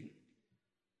saying.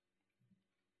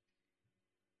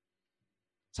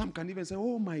 Some can even say,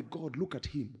 "Oh my God, look at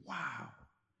him. Wow.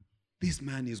 This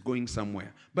man is going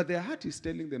somewhere." But their heart is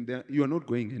telling them you are not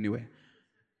going anywhere.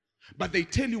 But they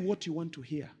tell you what you want to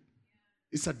hear.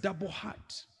 It's a double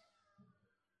heart.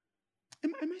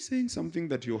 Am I saying something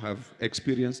that you have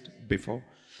experienced before?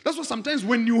 That's why sometimes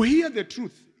when you hear the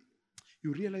truth,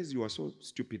 you realize you are so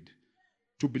stupid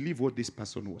to believe what this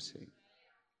person was saying.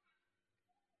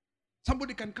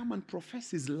 Somebody can come and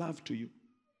profess his love to you.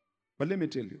 But let me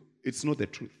tell you, it's not the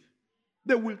truth.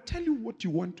 They will tell you what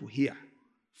you want to hear.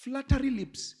 Flattery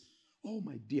lips. "Oh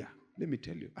my dear, let me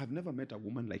tell you, I've never met a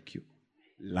woman like you."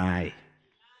 Lie.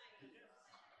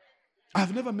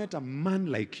 "I've never met a man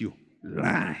like you."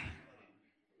 Lie.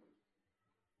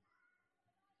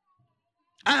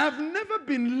 "I have never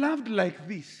been loved like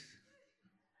this."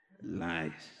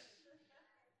 Lies.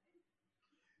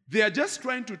 They are just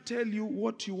trying to tell you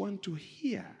what you want to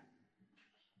hear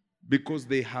because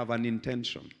they have an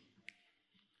intention.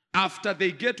 After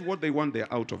they get what they want,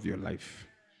 they're out of your life.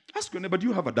 Ask your neighbor, do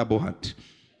you have a double heart?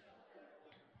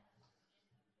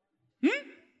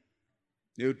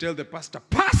 You tell the pastor,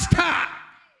 "Pastor,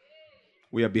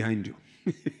 we are behind you."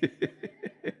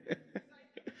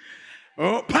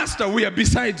 "Oh, pastor, we are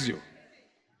beside you."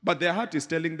 But their heart is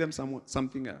telling them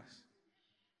something else.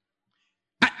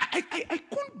 I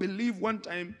couldn't believe one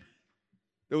time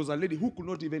there was a lady who could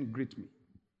not even greet me.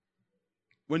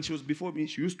 When she was before me,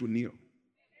 she used to kneel.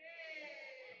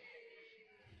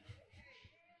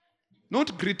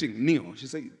 Not greeting, kneel. She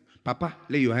said, "Papa,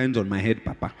 lay your hands on my head,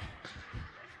 Papa."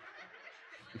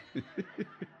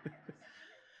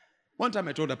 One time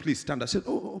I told her, please stand. I said,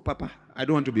 oh, Papa, I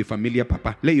don't want to be familiar,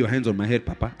 Papa. Lay your hands on my head,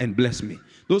 Papa, and bless me.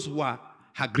 Those were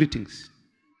her greetings.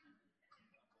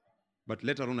 But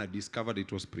later on, I discovered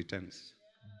it was pretense.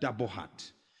 Double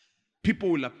heart. People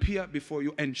will appear before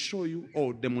you and show you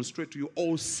or demonstrate to you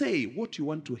or say what you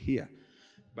want to hear.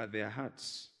 But their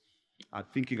hearts are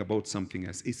thinking about something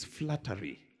else. It's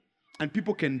flattery. And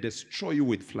people can destroy you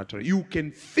with flattery. You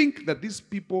can think that these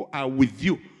people are with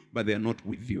you, but they are not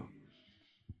with you.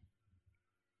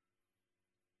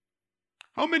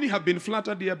 How many have been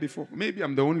flattered here before? Maybe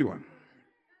I'm the only one.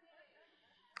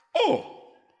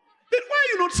 Oh, then why are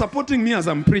you not supporting me as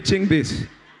I'm preaching this?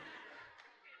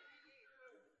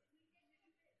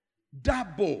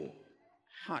 Double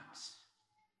hearts.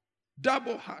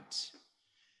 Double hearts.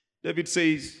 David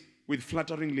says, with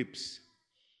flattering lips,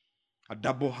 a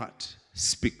double heart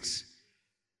speaks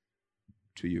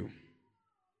to you.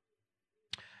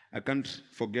 I can't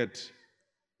forget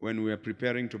when we were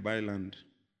preparing to buy land,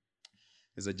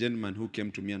 there's a gentleman who came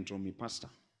to me and told me, Pastor,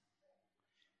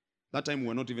 that time we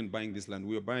were not even buying this land.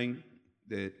 We were buying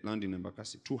the land in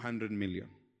Embakasi, 200 million.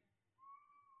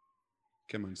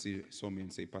 Came and saw me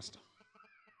and said, Pastor,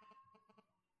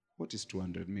 what is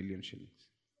 200 million shillings?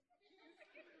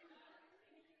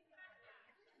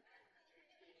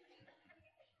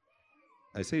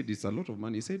 I said, it's a lot of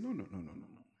money. He said, no.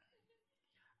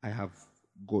 I have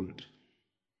gold.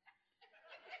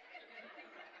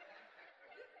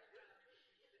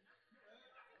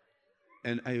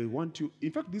 And I want you,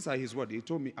 in fact, these are his words. He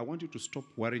told me, I want you to stop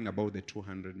worrying about the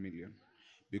 200 million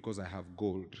because I have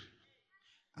gold.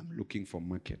 I'm looking for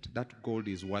market. That gold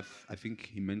is worth, I think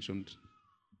he mentioned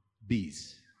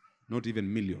B's, not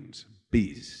even millions,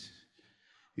 B's.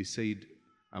 He said,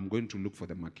 I'm going to look for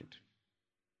the market.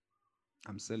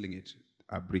 I'm selling it.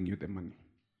 I'll bring you the money.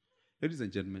 Ladies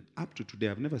and gentlemen, up to today,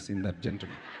 I've never seen that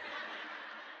gentleman.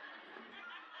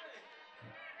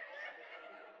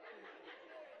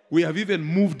 We have even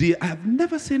moved here. I have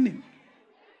never seen him.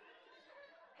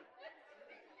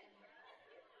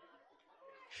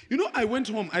 You know, I went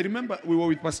home. I remember we were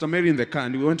with Pastor Mary in the car,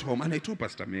 and we went home, and I told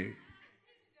Pastor Mary,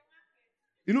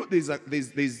 you know, there's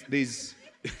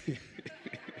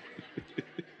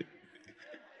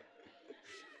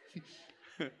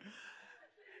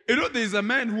you know, there's a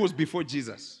man who was before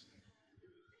Jesus.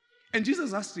 And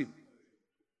Jesus asked him,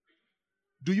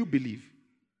 do you believe?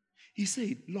 He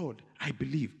said, Lord, I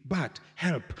believe, but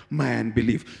help my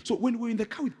unbelief. So when we were in the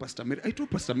car with Pastor Mary, I told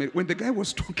Pastor Mary, when the guy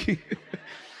was talking,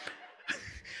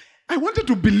 I wanted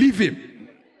to believe him.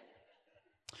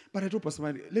 But I told Pastor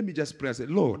Mary, let me just pray. I said,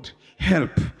 Lord,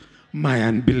 help my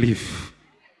unbelief.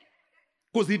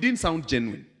 Because he didn't sound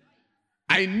genuine.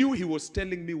 I knew he was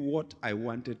telling me what I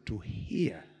wanted to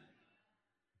hear.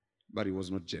 But he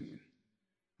was not genuine.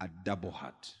 A double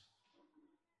heart.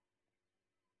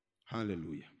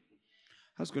 Hallelujah.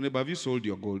 Ask your neighbor, have you sold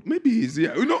your gold? Maybe he's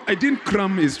here. You know, I didn't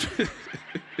cram his...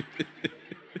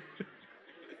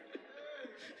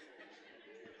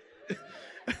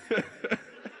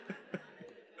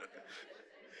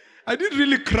 I didn't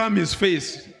really cram his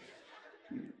face.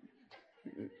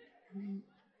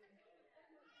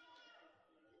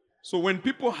 So when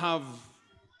people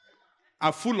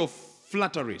are full of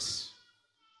flatteries,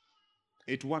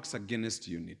 it works against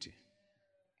unity.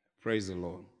 Praise the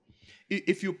Lord.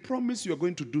 If you promise you're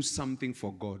going to do something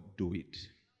for God, do it.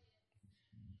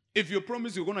 If you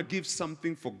promise you're going to give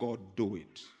something for God, do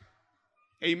it.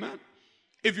 Amen.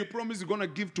 If you promise you're going to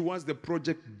give towards the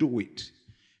project, do it.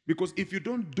 Because if you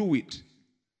don't do it,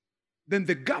 then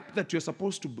the gap that you're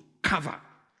supposed to cover,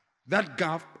 that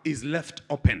gap is left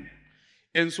open.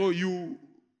 And so you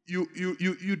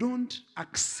don't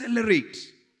accelerate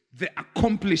the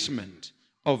accomplishment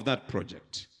of that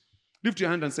project. Lift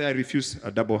your hand and say, I refuse a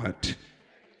double heart.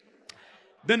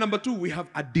 Then number 2, we have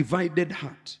a divided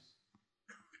heart.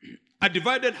 A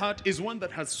divided heart is one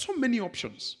that has so many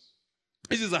options.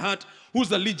 This is a heart whose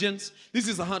allegiance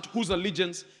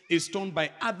is torn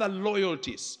by other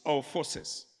loyalties or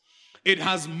forces. It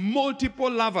has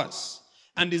multiple lovers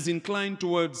and is inclined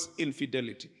towards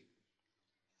infidelity.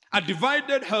 A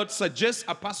divided heart suggests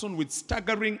a person with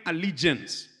staggering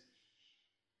allegiance.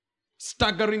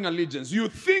 Staggering allegiance. You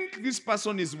think this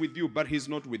person is with you, but he's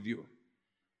not with you.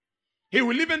 He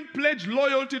will even pledge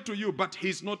loyalty to you, but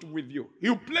he's not with you. He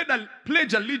will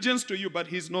pledge allegiance to you, but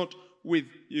he's not with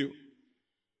you.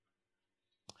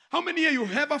 How many of you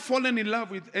have ever fallen in love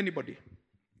with anybody?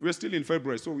 We're still in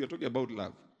February, so we are talking about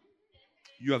love.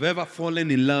 You have ever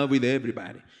fallen in love with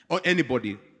everybody or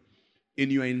anybody in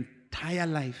your entire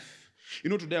life? You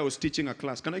know, today I was teaching a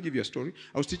class. Can I give you a story?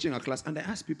 I was teaching a class, and I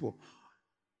asked people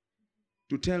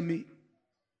to tell me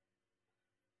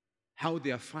how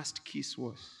their first kiss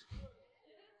was.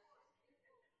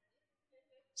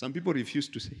 Some people refuse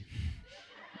to say.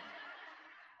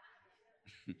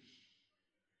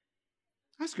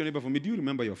 Ask your neighbor for me, do you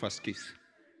remember your first kiss?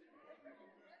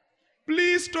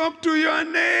 Please talk to your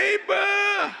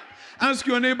neighbor. Ask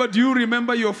your neighbor, do you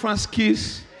remember your first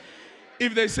kiss?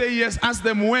 If they say yes, ask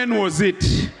them, when was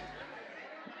it?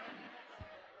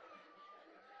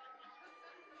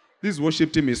 This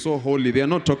worship team is so holy. They are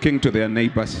not talking to their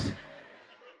neighbors.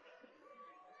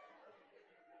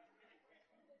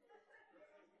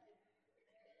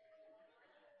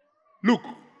 Look,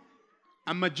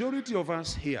 a majority of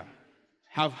us here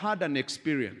have had an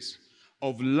experience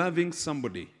of loving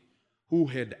somebody who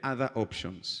had other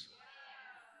options.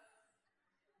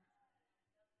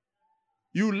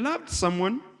 You loved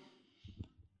someone,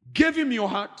 gave him your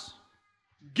heart,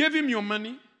 gave him your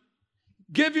money,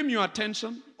 gave him your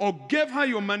attention, or gave her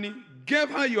your money, gave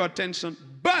her your attention,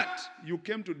 but you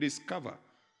came to discover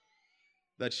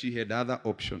that she had other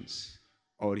options,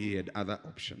 or he had other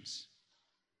options.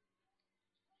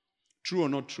 True or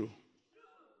not true?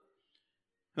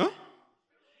 Huh?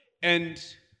 And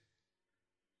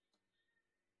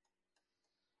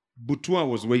Butua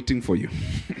was waiting for you.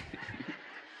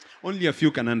 Only a few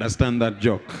can understand that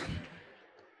joke.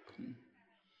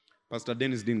 Pastor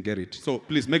Dennis didn't get it. So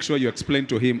please make sure you explain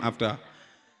to him after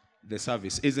the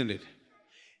service, isn't it?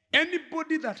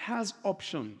 Anybody that has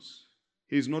options,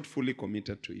 he is not fully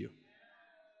committed to you.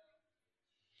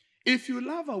 If you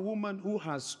love a woman who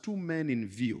has two men in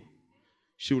view,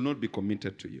 she will not be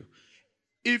committed to you.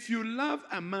 If you love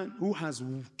a man who has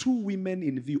two women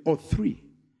in view, or three,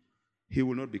 he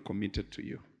will not be committed to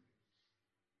you.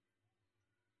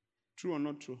 True or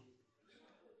not true?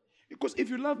 Because if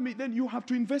you love me, then you have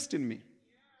to invest in me.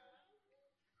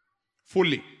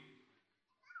 Fully.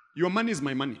 Your money is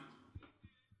my money.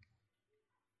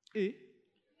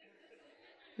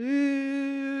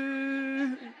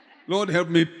 Lord, help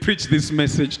me preach this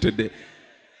message today.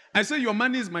 I say your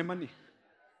money is my money.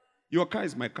 Your car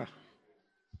is my car.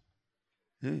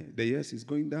 The yes is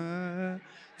going there.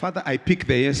 Father, I pick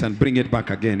the yes and bring it back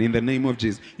again in the name of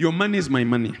Jesus. Your money is my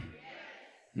money.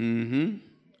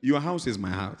 Your house is my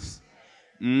house.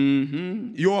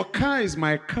 Your car is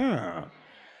my car.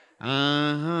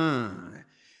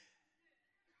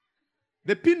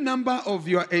 The PIN number of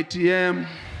your ATM.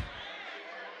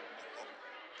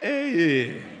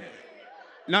 Hey.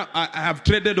 Now I have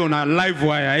traded on a live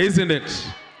wire, isn't it?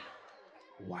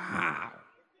 Wow.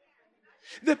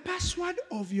 The password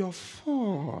of your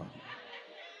phone.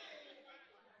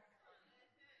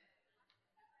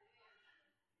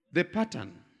 The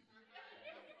pattern.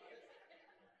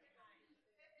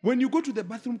 When you go to the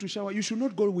bathroom to shower, you should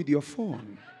not go with your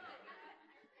phone.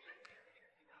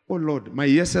 Oh Lord, my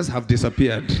yeses have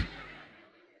disappeared.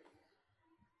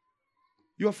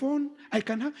 Your phone, I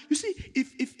can have. You see,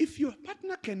 if your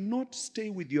partner cannot stay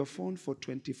with your phone for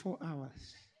 24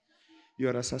 hours, you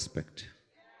are a suspect.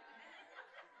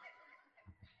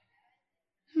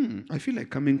 I feel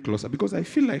like coming closer because I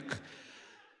feel like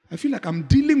I'm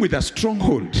dealing with a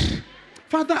stronghold.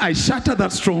 Father, I shatter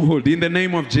that stronghold in the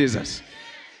name of Jesus.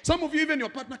 Some of you, even your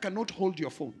partner cannot hold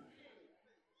your phone.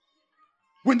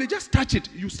 When they just touch it,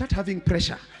 you start having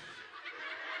pressure.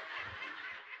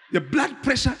 The blood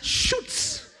pressure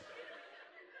shoots.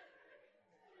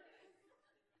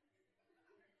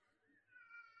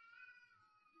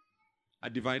 A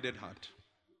divided heart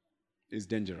is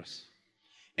dangerous.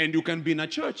 And you can be in a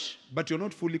church, but you're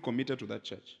not fully committed to that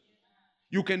church.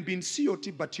 You can be in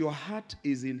COT, but your heart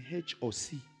is in H or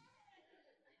C.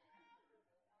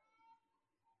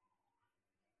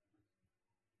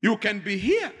 You can be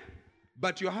here,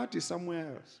 but your heart is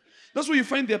somewhere else. That's why you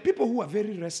find there are people who are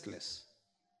very restless.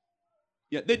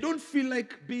 Yeah, they don't feel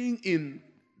like being in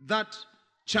that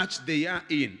church they are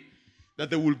in, that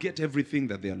they will get everything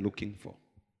that they are looking for.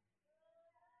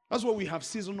 That's why we have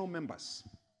seasonal members.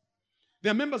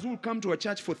 There are members who will come to a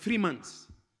church for 3 months.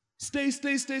 Stay,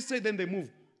 then they move.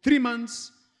 3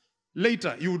 months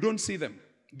later, you don't see them.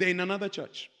 They're in another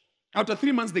church. After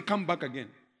 3 months, they come back again.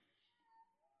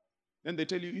 Then they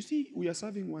tell you, you see, we are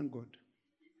serving one God.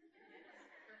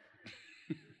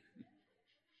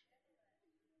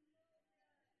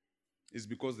 It's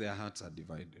because their hearts are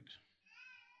divided.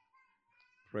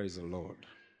 Praise the Lord.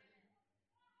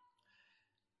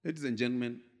 Ladies and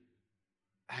gentlemen,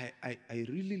 I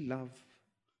really love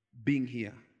being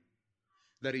here.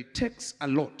 That it takes a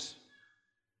lot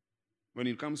when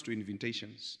it comes to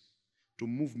invitations to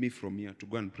move me from here to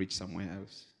go and preach somewhere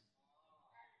else.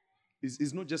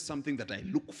 It's not just something that I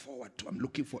look forward to. I'm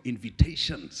looking for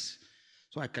invitations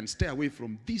So I can stay away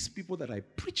from these people that I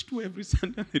preach to every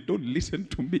Sunday and they don't listen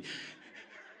to me.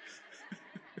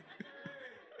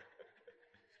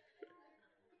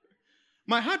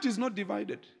 My heart is not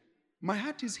divided. My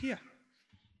heart is here.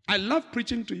 I love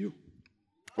preaching to you.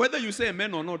 Whether you say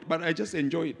amen or not, but I just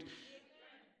enjoy it.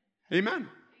 Amen.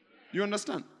 You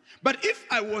understand? But if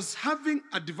I was having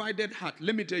a divided heart,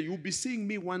 let me tell you, you'll be seeing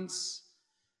me once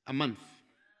a month.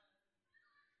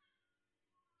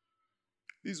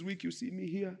 This week you see me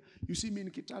here, you see me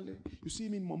in Kitale, you see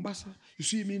me in Mombasa, you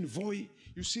see me in Voi,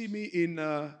 you see me in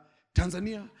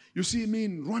Tanzania, you see me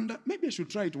in Rwanda. Maybe I should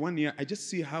try it 1 year. I just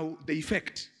see how the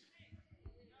effect.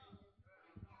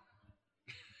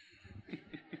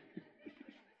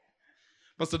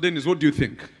 Pastor Dennis, what do you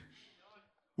think?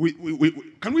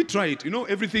 Can we try it? You know,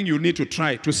 everything you need to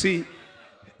try to see.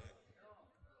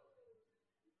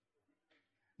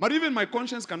 But even my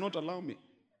conscience cannot allow me.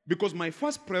 Because my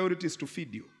first priority is to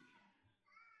feed you.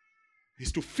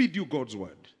 Is to feed you God's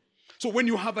word. So when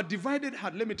you have a divided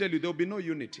heart, let me tell you, there will be no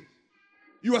unity.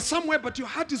 You are somewhere, but your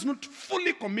heart is not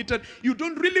fully committed. You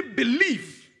don't really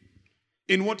believe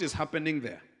in what is happening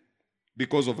there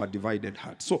because of a divided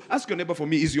heart. So ask your neighbor for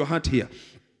me, is your heart here?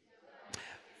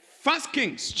 1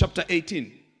 Kings chapter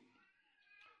 18,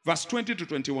 verse 20 to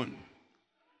 21.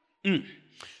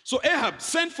 So Ahab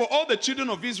sent for all the children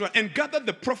of Israel and gathered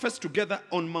the prophets together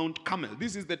on Mount Carmel.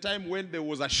 This is the time when there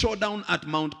was a showdown at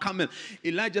Mount Carmel.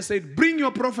 Elijah said, bring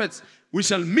your prophets. We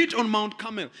shall meet on Mount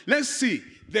Carmel. Let's see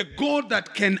the God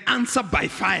that can answer by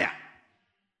fire.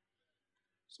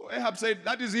 So Ahab said,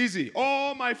 that is easy.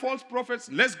 All my false prophets,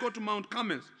 let's go to Mount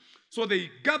Carmel. So they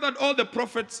gathered all the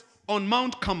prophets on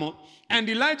Mount Carmel, and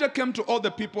Elijah came to all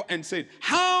the people and said,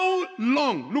 how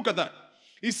long, look at that.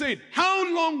 He said,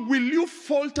 how long will you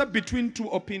falter between two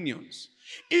opinions?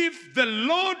 If the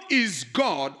Lord is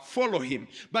God, follow him.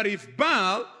 But if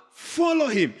Baal, follow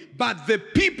him. But the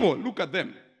people, look at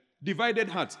them, divided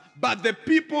hearts. But the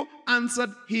people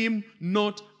answered him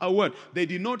not a word. They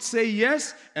did not say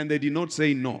yes and they did not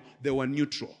say no. They were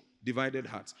neutral, divided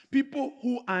hearts. People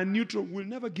who are neutral will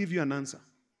never give you an answer.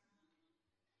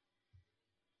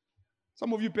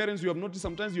 Some of you parents, you have noticed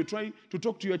sometimes you try to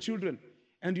talk to your children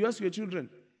and you ask your children,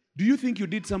 do you think you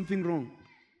did something wrong?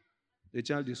 The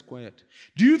child is quiet.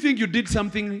 Do you think you did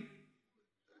something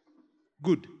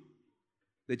good?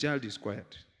 The child is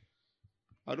quiet.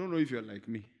 I don't know if you're like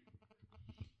me.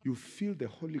 You feel the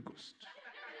Holy Ghost.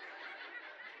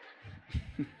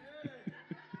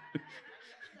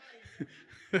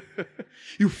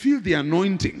 You feel the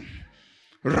anointing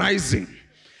rising.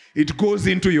 It goes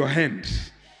into your hand.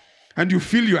 And you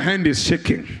feel your hand is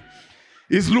shaking.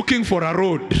 It's looking for a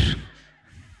road.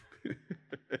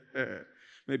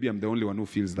 Maybe I'm the only one who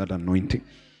feels that anointing.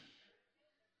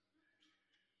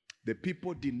 The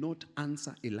people did not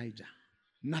answer Elijah.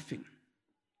 Nothing.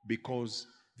 Because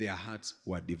their hearts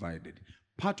were divided.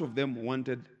 Part of them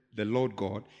wanted the Lord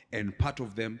God, and part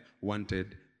of them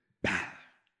wanted Baal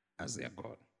as their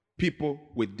God. People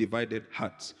with divided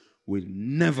hearts will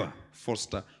never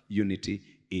foster unity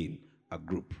in a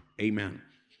group. Amen.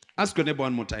 Ask your neighbor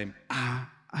one more time.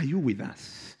 Are you with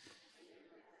us?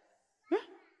 Huh?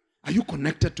 Are you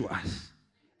connected to us?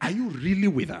 Are you really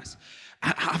with us?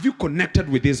 Have you connected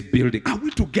with this building? Are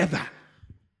we together?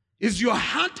 Is your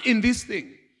heart in this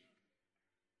thing?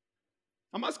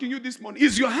 I'm asking you this morning.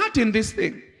 Is your heart in this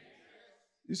thing?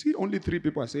 You see, only 3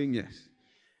 people are saying yes.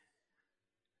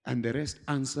 And the rest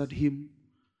answered him.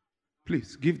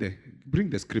 Please, bring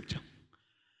the scripture.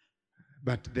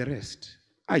 But the rest.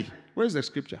 Where's the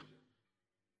scripture?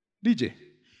 DJ.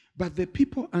 But the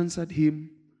people answered him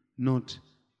not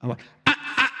a word.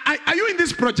 Are you in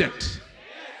this project?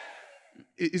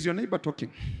 Yes. Is your neighbor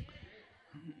talking?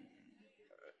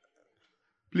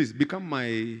 Please become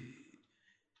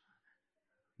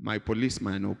my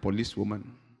policeman or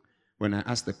policewoman when I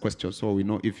ask the question, so we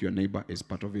know if your neighbor is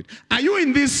part of it. Are you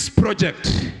in this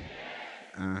project?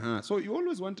 Yes. So you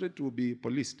always wanted to be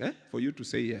policed, for you to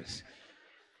say yes.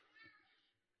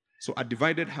 So a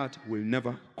divided heart will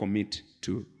never commit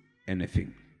to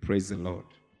anything. Praise the Lord.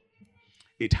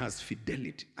 It has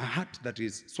fidelity.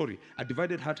 A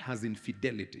divided heart has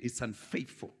infidelity. It's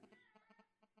unfaithful.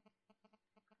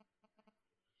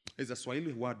 There's a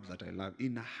Swahili word that I love.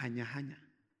 Inahanya-hanya.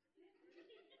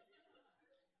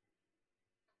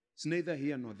 It's neither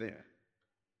here nor there.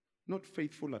 Not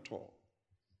faithful at all.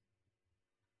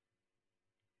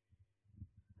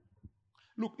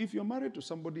 Look, if you're married to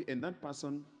somebody and that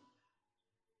person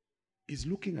is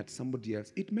looking at somebody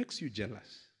else, it makes you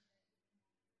jealous.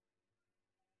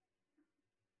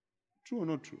 True or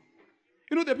not true?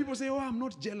 You know, there are people say, oh, I'm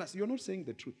not jealous. You're not saying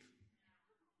the truth.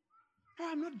 Oh,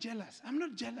 I'm not jealous. I'm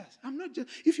not jealous. I'm not jealous.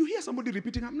 If you hear somebody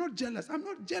repeating, I'm not jealous. I'm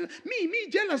not jealous. Me,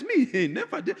 jealous, me. Hey,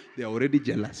 never. They're already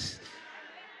jealous.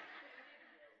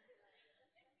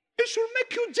 It should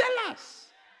make you jealous.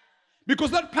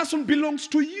 Because that person belongs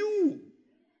to you.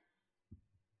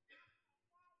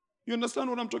 You understand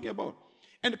what I'm talking about?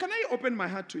 And can I open my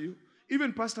heart to you?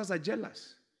 Even pastors are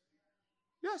jealous.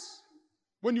 Yes.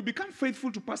 When you become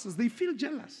faithful to pastors, they feel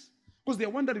jealous. Because they're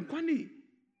wondering, Kwani,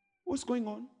 what's going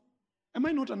on? Am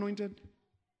I not anointed?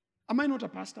 Am I not a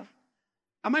pastor?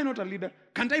 Am I not a leader?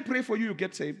 Can't I pray for you, you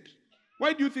get saved?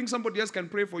 Why do you think somebody else can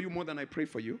pray for you more than I pray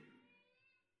for you?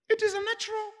 It is a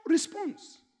natural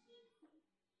response.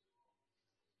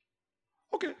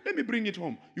 Okay, let me bring it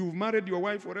home. You've married your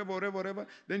wife, whatever.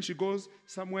 Then she goes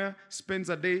somewhere, spends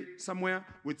a day somewhere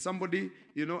with somebody,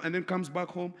 and then comes back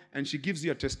home and she gives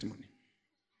you a testimony.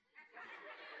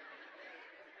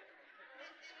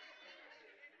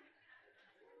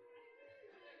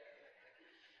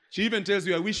 She even tells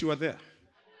you, I wish you were there.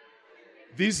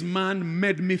 This man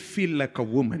made me feel like a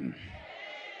woman.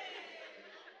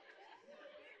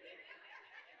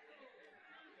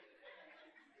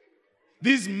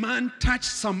 This man touched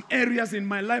some areas in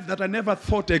my life that I never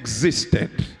thought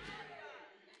existed.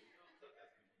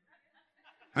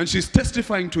 And she's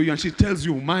testifying to you and she tells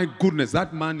you, my goodness,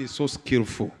 that man is so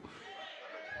skillful.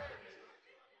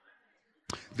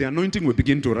 The anointing will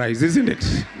begin to rise, isn't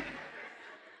it?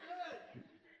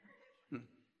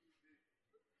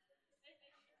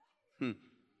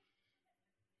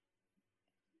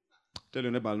 Tell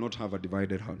your neighbor, I'll not have a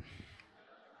divided heart.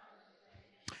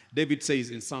 David says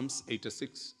in Psalms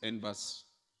 86 and verse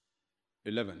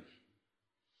 11.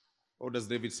 What does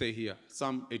David say here?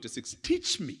 Psalm 86.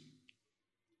 Teach me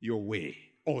your way,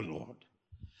 O Lord.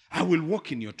 I will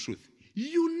walk in your truth.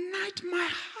 Unite my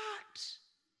heart.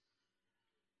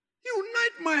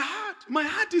 Unite my heart. My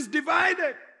heart is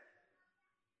divided.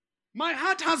 My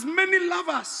heart has many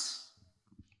lovers.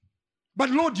 But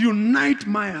Lord, unite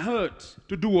my heart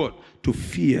to do what? To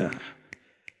fear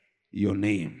your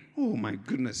name. Oh my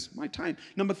goodness, my time.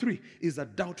 Number 3 is a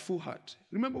doubtful heart.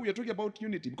 Remember, we are talking about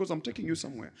unity because I'm taking you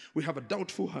somewhere. We have a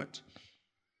doubtful heart.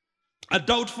 A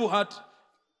doubtful heart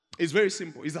is very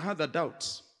simple. It's a heart that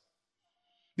doubts.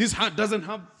 This heart doesn't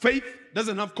have faith,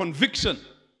 doesn't have conviction.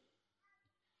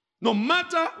 No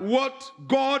matter what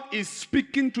God is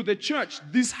speaking to the church,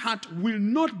 this heart will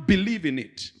not believe in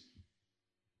it.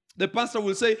 The pastor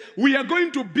will say, we are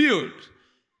going to build.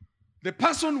 The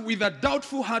person with a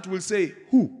doubtful heart will say,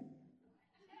 who?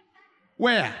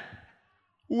 Where?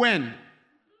 When?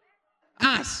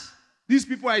 Us. These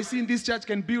people I see in this church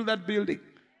can build that building.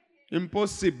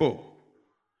 Impossible.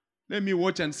 Let me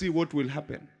watch and see what will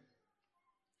happen.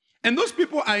 And those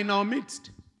people are in our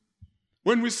midst.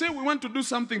 When we say we want to do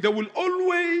something, they will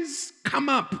always come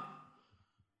up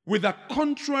with a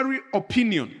contrary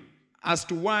opinion as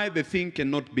to why the thing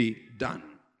cannot be done.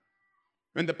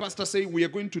 When the pastor say we are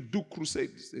going to do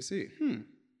crusades, they say,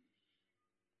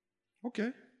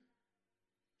 okay.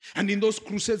 And in those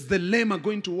crusades, the lame are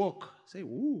going to walk. Say,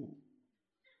 ooh,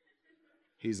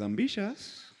 he's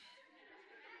ambitious.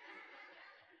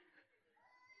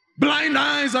 Blind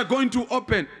eyes are going to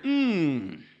open.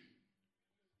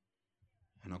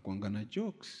 Anakuangana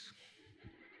jokes.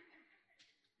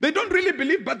 They don't really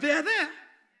believe, but they are there.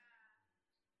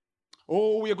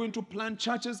 Oh, we are going to plant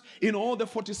churches in all the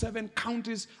 47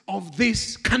 counties of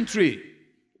this country.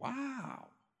 Wow.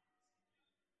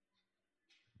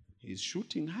 He's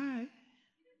shooting high.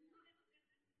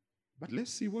 But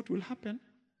let's see what will happen.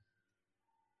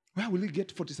 Where will he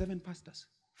get 47 pastors?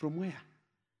 From where?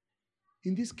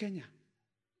 In this Kenya.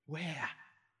 Where?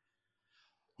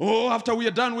 Oh, after we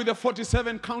are done with the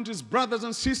 47 counties, brothers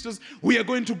and sisters, we are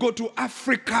going to go to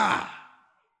Africa.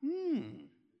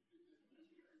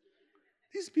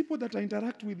 These people that I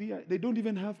interact with here, they don't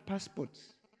even have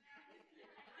passports.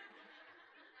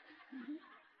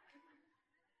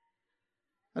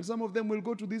 And some of them will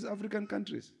go to these African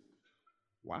countries.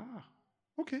 Wow.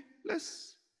 Okay,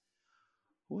 let's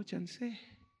watch and say.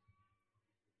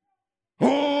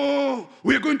 Oh,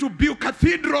 we are going to build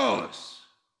cathedrals.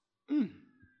 And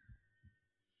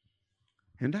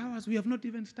ours, we have not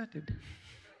even started.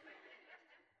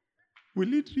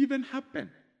 Will it even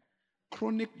happen?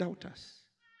 Chronic doubters.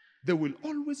 They will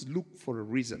always look for a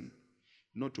reason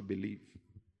not to believe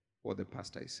what the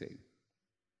pastor is saying.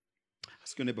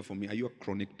 Ask your neighbor for me, are you a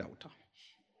chronic doubter?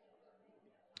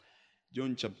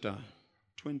 John chapter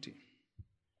 20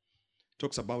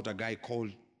 talks about a guy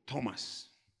called Thomas.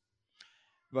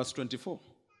 Verse 24.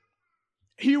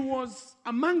 He was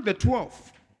among the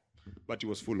 12, but he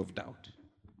was full of doubt.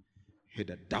 He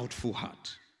had a doubtful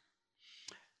heart.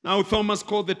 Now Thomas,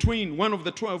 called the twin, one of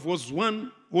the 12,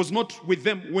 was not with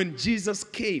them when Jesus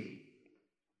came.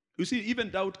 You see, even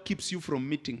doubt keeps you from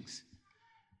meetings.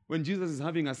 When Jesus is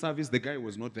having a service, the guy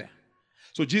was not there.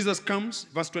 So Jesus comes,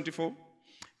 verse 24.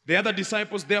 The other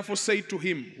disciples therefore say to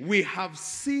him, we have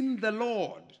seen the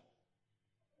Lord.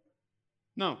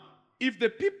 Now, if the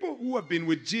people who have been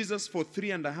with Jesus for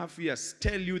 3.5 years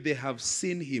tell you they have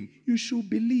seen him, you should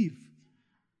believe.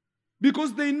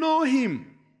 Because they know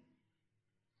him.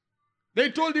 They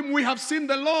told him, we have seen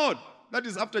the Lord. That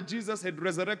is after Jesus had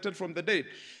resurrected from the dead.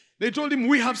 They told him,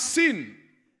 we have seen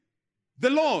the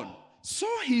Lord. So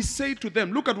he said to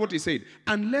them, look at what he said.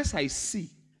 Unless I see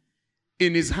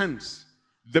in his hands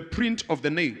the print of the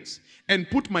nails, and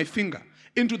put my finger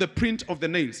into the print of the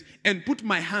nails, and put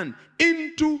my hand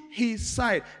into his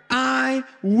side, I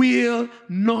will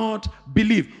not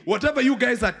believe. Whatever you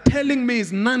guys are telling me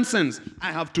is nonsense.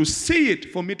 I have to see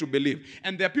it for me to believe.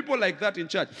 And there are people like that in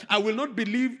church. I will not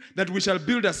believe that we shall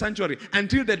build a sanctuary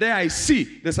until the day I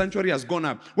see the sanctuary has gone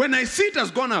up. When I see it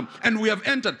has gone up and we have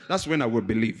entered, that's when I will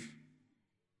believe.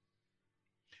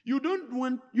 You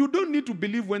don't need to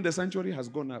believe when the sanctuary has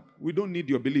gone up. We don't need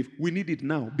your belief. We need it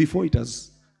now, before it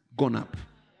has gone up.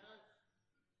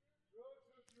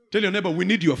 Tell your neighbor, we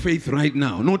need your faith right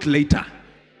now, not later.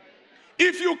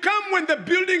 If you come when the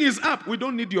building is up, we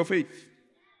don't need your faith,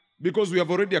 because we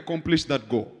have already accomplished that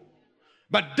goal.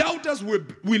 But doubters will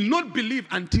not believe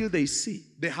until they see.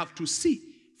 They have to see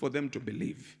for them to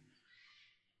believe.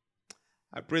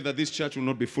 I pray that this church will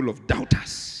not be full of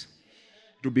doubters.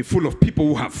 To be full of people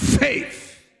who have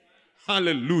faith.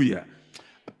 Hallelujah.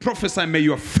 Prophesy, may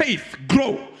your faith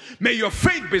grow. May your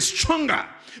faith be stronger.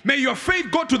 May your faith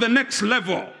go to the next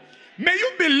level. May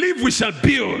you believe we shall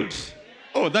build.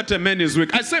 Oh, that amen is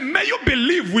weak. I say, may you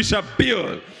believe we shall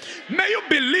build. May you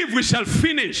believe we shall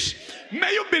finish.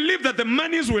 May you believe that the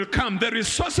monies will come, the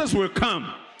resources will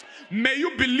come. May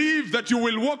you believe that you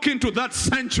will walk into that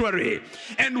sanctuary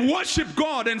and worship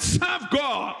God and serve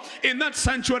God in that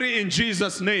sanctuary in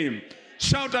Jesus' name.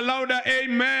 Shout louder,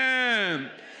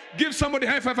 amen. Give somebody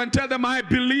a high five and tell them, I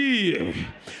believe.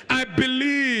 I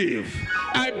believe.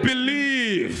 I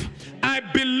believe. I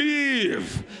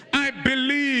believe. I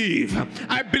believe.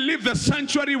 I believe the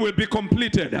sanctuary will be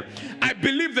completed. I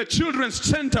believe the children's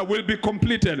center will be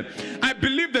completed. I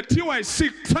believe the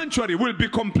TYC sanctuary will be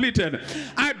completed.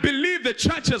 I believe the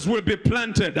churches will be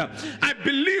planted. I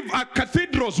believe our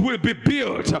cathedrals will be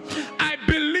built. I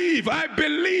believe. I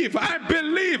believe. I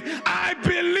believe. I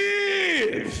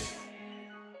believe.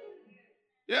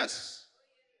 Yes.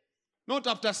 Not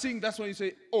after seeing, that's when you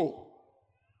say, oh,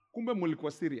 kumbe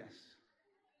mulikuwa serious.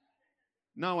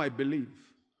 Now I believe.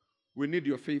 We need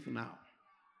your faith now.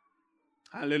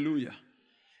 Hallelujah.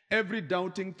 Every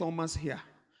doubting Thomas here,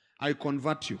 I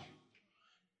convert you.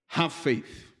 Have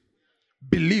faith.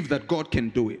 Believe that God can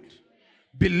do it.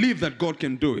 Believe that God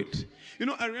can do it. You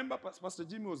know, I remember Pastor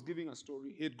Jimmy was giving a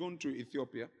story. He had gone to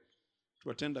Ethiopia to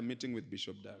attend a meeting with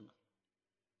Bishop Doug.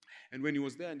 And when he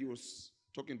was there and he was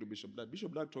talking to Bishop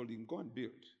Doug told him, go and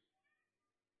build.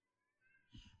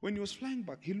 When he was flying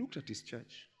back, he looked at his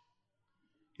church.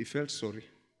 He felt sorry.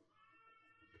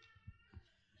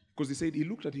 Because he said he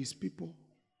looked at his people.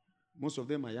 Most of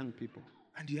them are young people.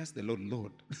 And he asked the Lord,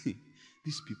 Lord,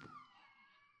 these people,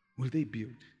 will they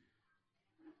build?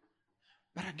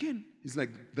 But again, it's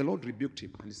like the Lord rebuked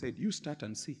him. And he said, you start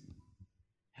and see.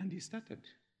 And he started.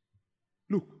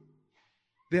 Look,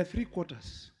 there are 3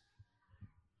 quarters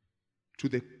to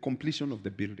the completion of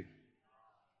the building.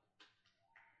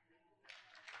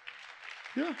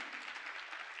 Yeah.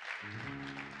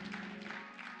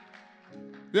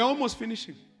 They're almost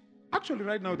finishing. Actually,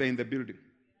 right now, they're in the building.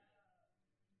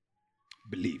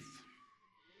 Believe.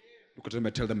 Look at them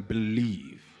and tell them,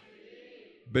 believe.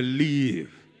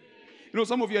 Believe. You know,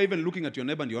 some of you are even looking at your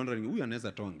neighbor and you're wondering, who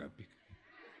anaweza toa ngapi?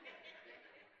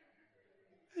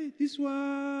 Hey, this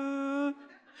one.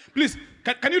 Please,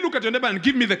 can you look at your neighbor and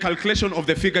give me the calculation of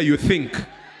the figure you think?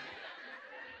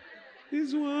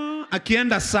 This one.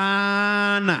 Akienda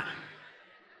sana.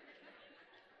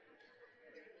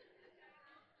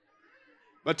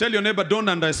 But tell your neighbor, don't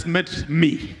underestimate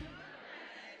me.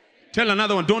 Tell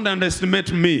another one, don't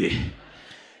underestimate me.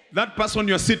 That person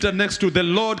you're seated next to, the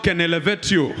Lord can elevate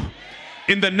you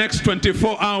in the next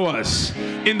 24 hours,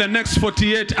 in the next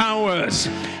 48 hours.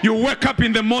 You wake up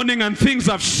in the morning and things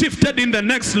have shifted in the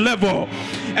next level,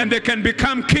 and they can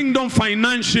become kingdom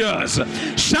financiers.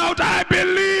 Shout, I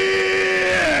believe.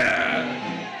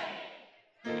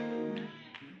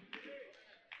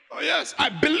 Oh yes, I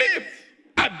believe.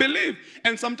 I believe.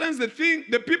 And sometimes the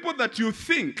people that you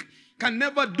think can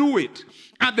never do it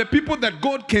are the people that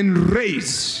God can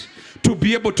raise to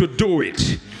be able to do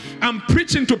it. I'm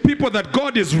preaching to people that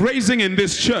God is raising in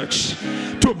this church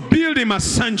to build him a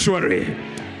sanctuary.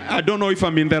 I don't know if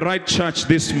I'm in the right church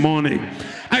this morning.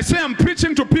 I say I'm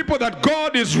preaching to people that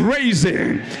God is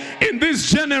raising in this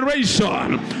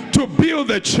generation to build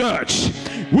the church.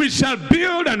 We shall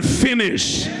build and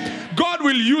finish. God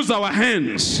will use our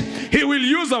hands. He will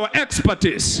use our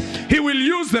expertise. He will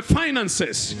use the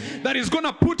finances that He's going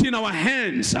to put in our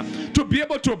hands to be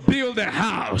able to build the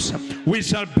house. We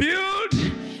shall build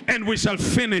and we shall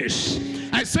finish.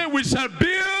 I say we shall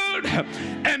build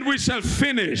and we shall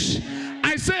finish.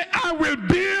 I say I will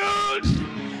build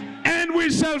and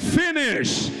we shall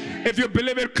finish. If you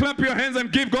believe it, clap your hands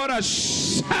and give God a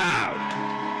shout.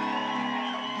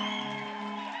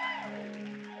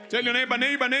 Tell your neighbor,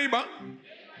 neighbor,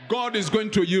 God is going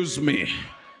to use me.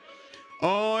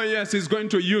 Oh yes, He's going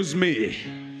to use me.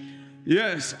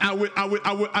 Yes, I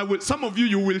will. Some of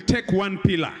you will take one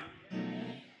pillar.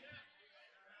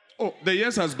 Oh, the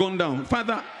yes has gone down.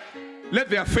 Father, let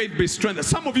their faith be strengthened.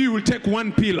 Some of you will take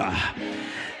one pillar.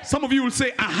 Some of you will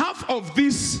say, a half of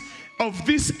this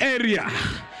area,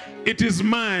 it is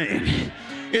mine.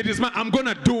 It is mine. I'm going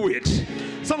to do it.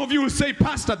 Some of you will say,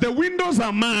 Pastor, the windows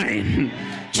are mine.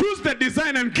 Choose the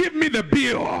design and give me the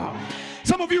bill.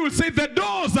 Some of you will say, the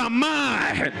doors are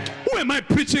mine. Who am I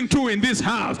preaching to in this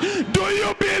house? Do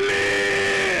you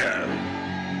believe?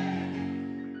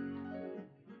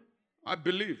 I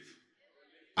believe.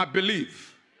 I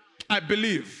believe. I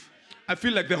believe. I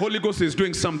feel like the Holy Ghost is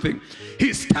doing something.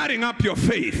 He's stirring up your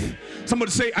faith.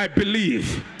 Somebody say, I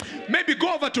believe. Maybe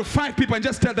go over to 5 people and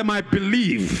just tell them, I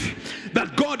believe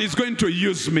that God is going to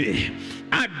use me.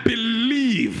 I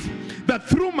believe that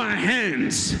through my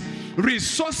hands,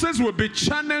 resources will be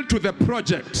channeled to the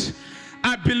project.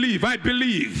 I believe, I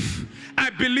believe, I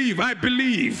believe, I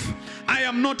believe. I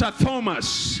am not a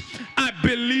Thomas. I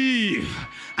believe.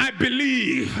 I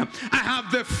believe. I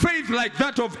have the faith like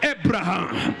that of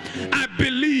Abraham. I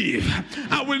believe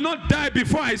I will not die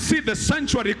before I see the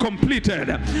sanctuary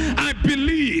completed. I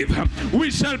believe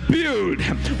we shall build,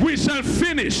 we shall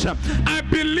finish. I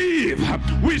believe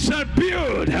we shall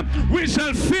build, we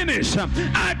shall finish.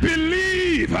 I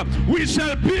believe we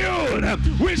shall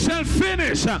build, we shall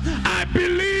finish. I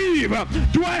believe.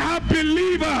 Do I have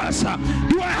believers?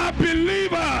 Do I have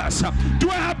believers? Do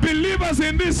I have believers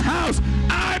in this house?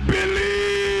 I believe.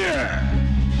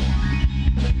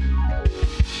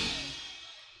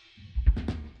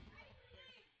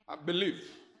 I believe.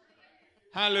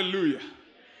 Hallelujah.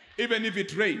 Even if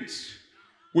it rains,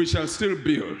 we shall still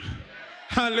build.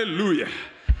 Hallelujah.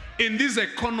 In this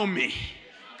economy,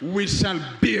 we shall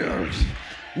build.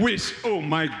 Oh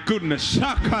my goodness.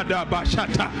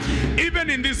 Even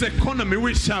in this economy,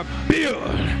 we shall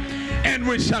build and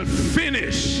we shall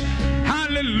finish.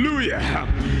 Hallelujah.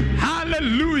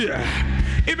 Hallelujah.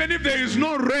 Even if there is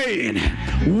no rain,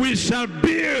 we shall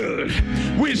build,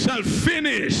 we shall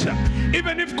finish.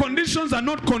 Even if conditions are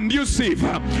not conducive,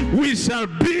 we shall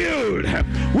build,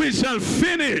 we shall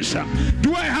finish.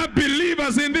 Do I have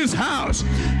believers in this house?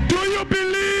 Do you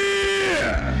believe?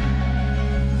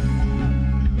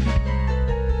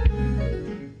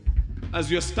 As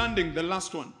you're standing, the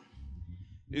last one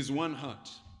is one heart.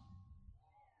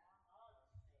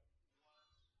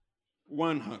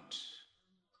 One heart.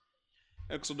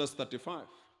 Exodus 35.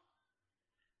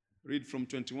 Read from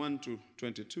 21 to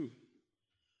 22.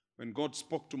 When God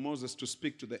spoke to Moses to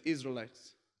speak to the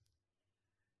Israelites,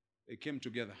 they came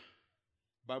together.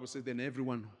 The Bible says then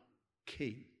everyone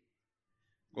came.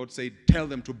 God said, tell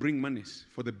them to bring monies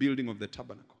for the building of the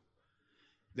tabernacle.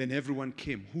 Then everyone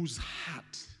came. Whose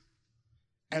heart?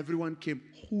 Everyone came.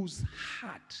 Whose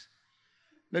heart?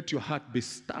 Let your heart be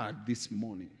stirred this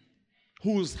morning.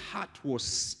 Whose heart was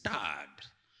stirred,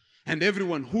 and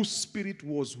everyone whose spirit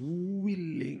was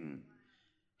willing.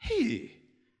 Hey,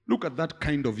 look at that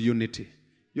kind of unity.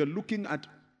 You're looking at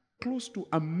close to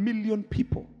 1 million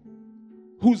people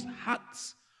whose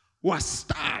hearts were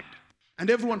stirred, and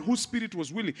everyone whose spirit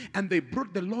was willing. And they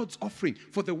brought the Lord's offering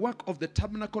for the work of the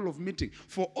tabernacle of meeting,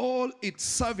 for all its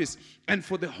service, and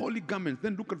for the holy garments.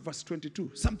 Then look at verse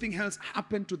 22. Something else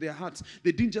happened to their hearts.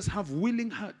 They didn't just have willing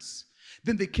hearts.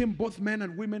 Then they came both men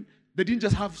and women. They didn't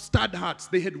just have stirred hearts.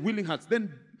 They had willing hearts.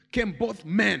 Then came both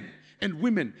men and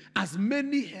women, as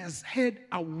many as had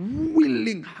a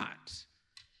willing heart,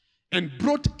 and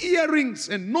brought earrings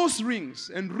and nose rings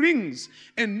and rings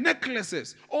and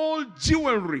necklaces, all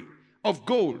jewelry of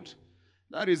gold.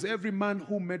 That is every man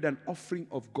who made an offering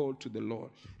of gold to the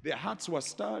Lord. Their hearts were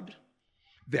stirred.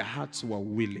 Their hearts were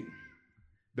willing.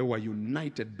 They were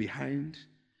united behind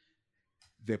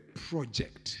the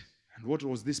project. And what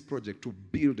was this project? To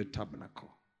build a tabernacle.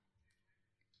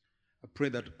 I pray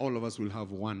that all of us will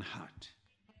have one heart.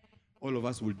 All of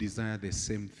us will desire the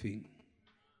same thing.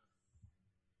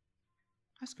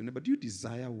 Ask your neighbor, do you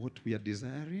desire what we are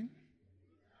desiring?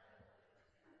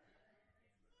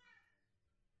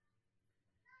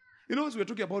 You know, as we're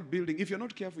talking about building, if you're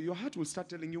not careful, your heart will start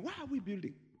telling you, why are we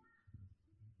building?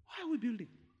 Why are we building?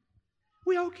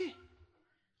 We are okay.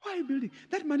 Why are you building?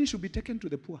 That money should be taken to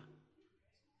the poor.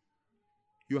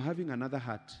 You're having another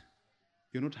heart.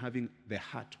 You're not having the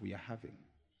heart we are having.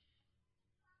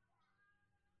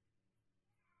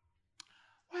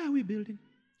 Why are we building?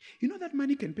 You know that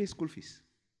money can pay school fees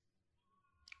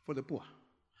for the poor.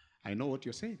 I know what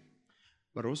you're saying.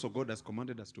 But also God has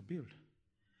commanded us to build.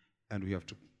 And we have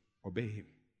to obey him.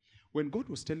 When God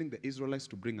was telling the Israelites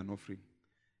to bring an offering,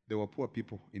 there were poor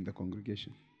people in the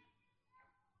congregation.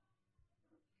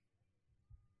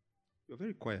 You're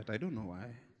very quiet. I don't know why.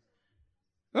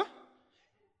 Huh?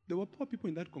 There were poor people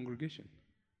in that congregation.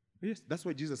 Yes, that's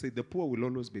why Jesus said the poor will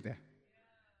always be there.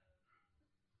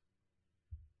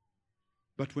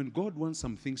 But when God wants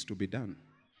some things to be done,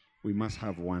 we must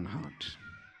have one heart.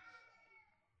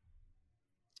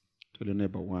 Tell your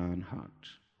neighbor, one heart.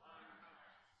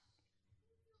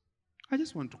 I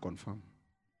just want to confirm.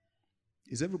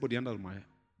 Is everybody under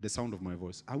the sound of my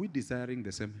voice? Are we desiring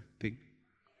the same thing?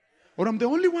 Or I'm the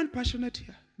only one passionate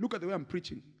here? Look at the way I'm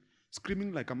preaching.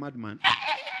 Screaming like a madman.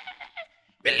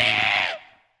 Believe!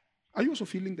 Are you also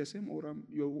feeling the same? Or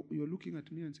you're looking at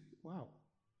me and saying, wow.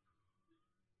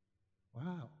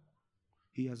 Wow.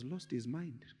 He has lost his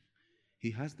mind.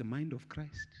 He has the mind of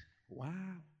Christ. Wow.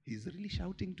 He's really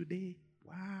shouting today.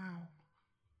 Wow.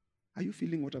 Are you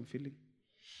feeling what I'm feeling?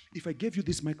 If I gave you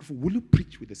this microphone, will you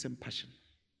preach with the same passion?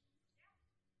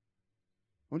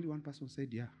 Only one person said,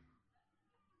 yeah.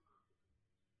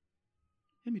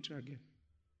 Let me try again.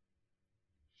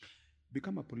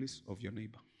 Become a police of your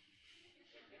neighbor.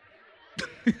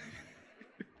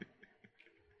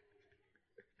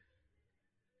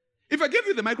 If I gave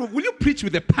you the microphone, will you preach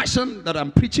with the passion that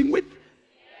I'm preaching with?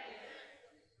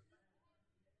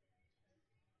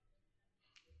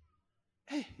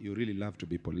 Hey, you really love to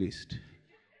be policed.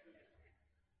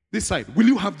 This side, will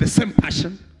you have the same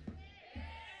passion?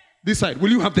 This side,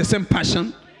 will you have the same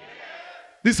passion?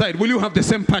 This side, will you have the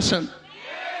same passion?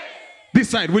 This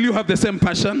side, will you have the same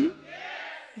passion?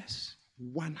 Yes.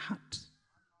 One heart.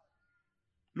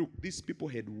 Look, these people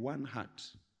had one heart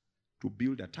to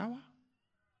build a tower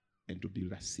and to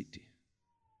build a city.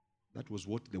 That was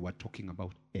what they were talking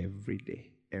about every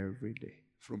day. Every day.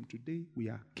 From today, we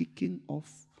are kicking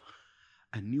off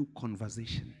a new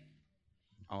conversation.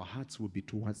 Our hearts will be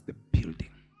towards the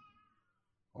building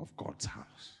of God's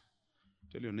house.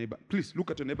 Tell your neighbor, please look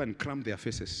at your neighbor and cram their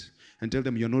faces and tell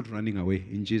them you're not running away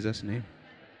in Jesus' name.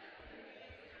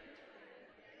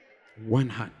 One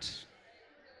heart.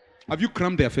 Have you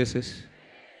crammed their faces?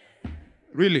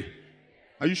 Really?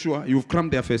 Are you sure you've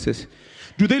crammed their faces?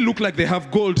 Do they look like they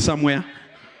have gold somewhere?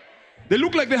 They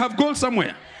look like they have gold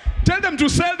somewhere. Tell them to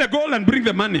sell the gold and bring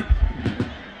the money.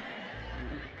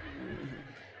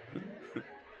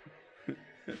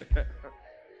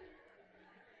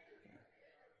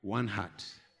 One heart.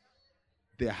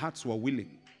 Their hearts were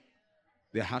willing.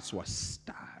 Their hearts were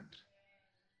stirred.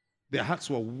 Their hearts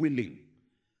were willing.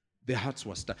 Their hearts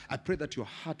were stirred. I pray that your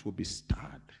heart will be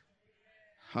stirred.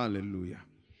 Hallelujah.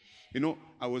 You know,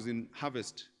 I was in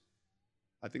Harvest.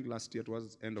 I think last year, it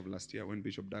was end of last year when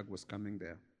Bishop Doug was coming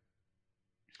there.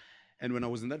 And when I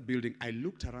was in that building, I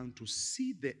looked around to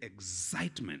see the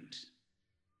excitement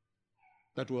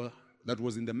that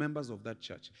was in the members of that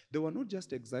church. They were not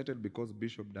just excited because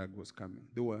Bishop Doug was coming.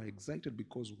 They were excited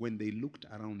because when they looked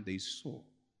around, they saw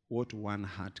what one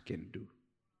heart can do.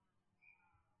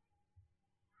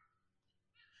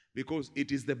 Because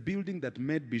it is the building that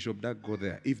made Bishop Doug go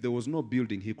there. If there was no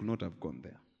building, he could not have gone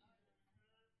there.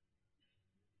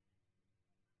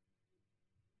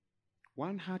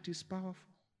 One heart is powerful.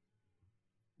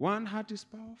 One heart is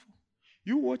powerful.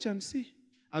 You watch and see.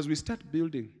 As we start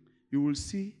building, you will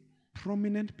see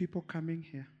prominent people coming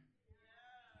here.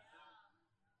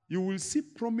 You will see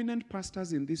prominent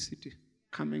pastors in this city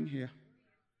coming here.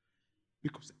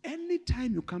 Because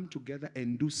anytime you come together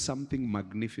and do something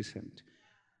magnificent,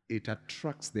 it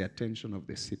attracts the attention of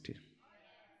the city.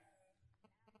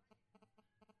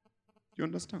 You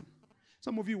understand?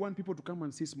 Some of you want people to come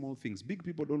and see small things. Big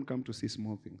people don't come to see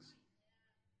small things.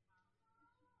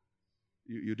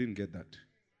 You didn't get that.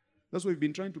 That's why we've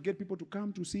been trying to get people to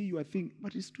come to see your thing,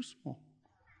 but it's too small.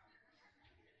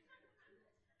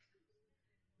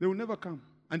 They will never come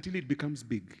until it becomes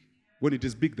big. When it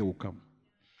is big, they will come.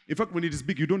 In fact, when it is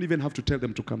big, you don't even have to tell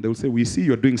them to come. They will say, we see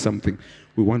you're doing something.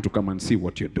 We want to come and see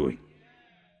what you're doing.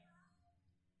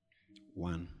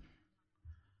 one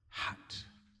heart.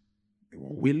 They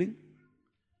were willing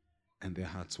and their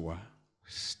hearts were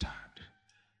stirred.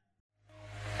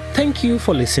 Thank you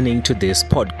for listening to this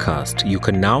podcast. You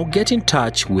can now get in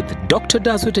touch with Dr.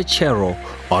 Dazwet Achero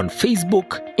on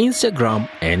Facebook, Instagram,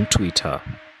 and Twitter.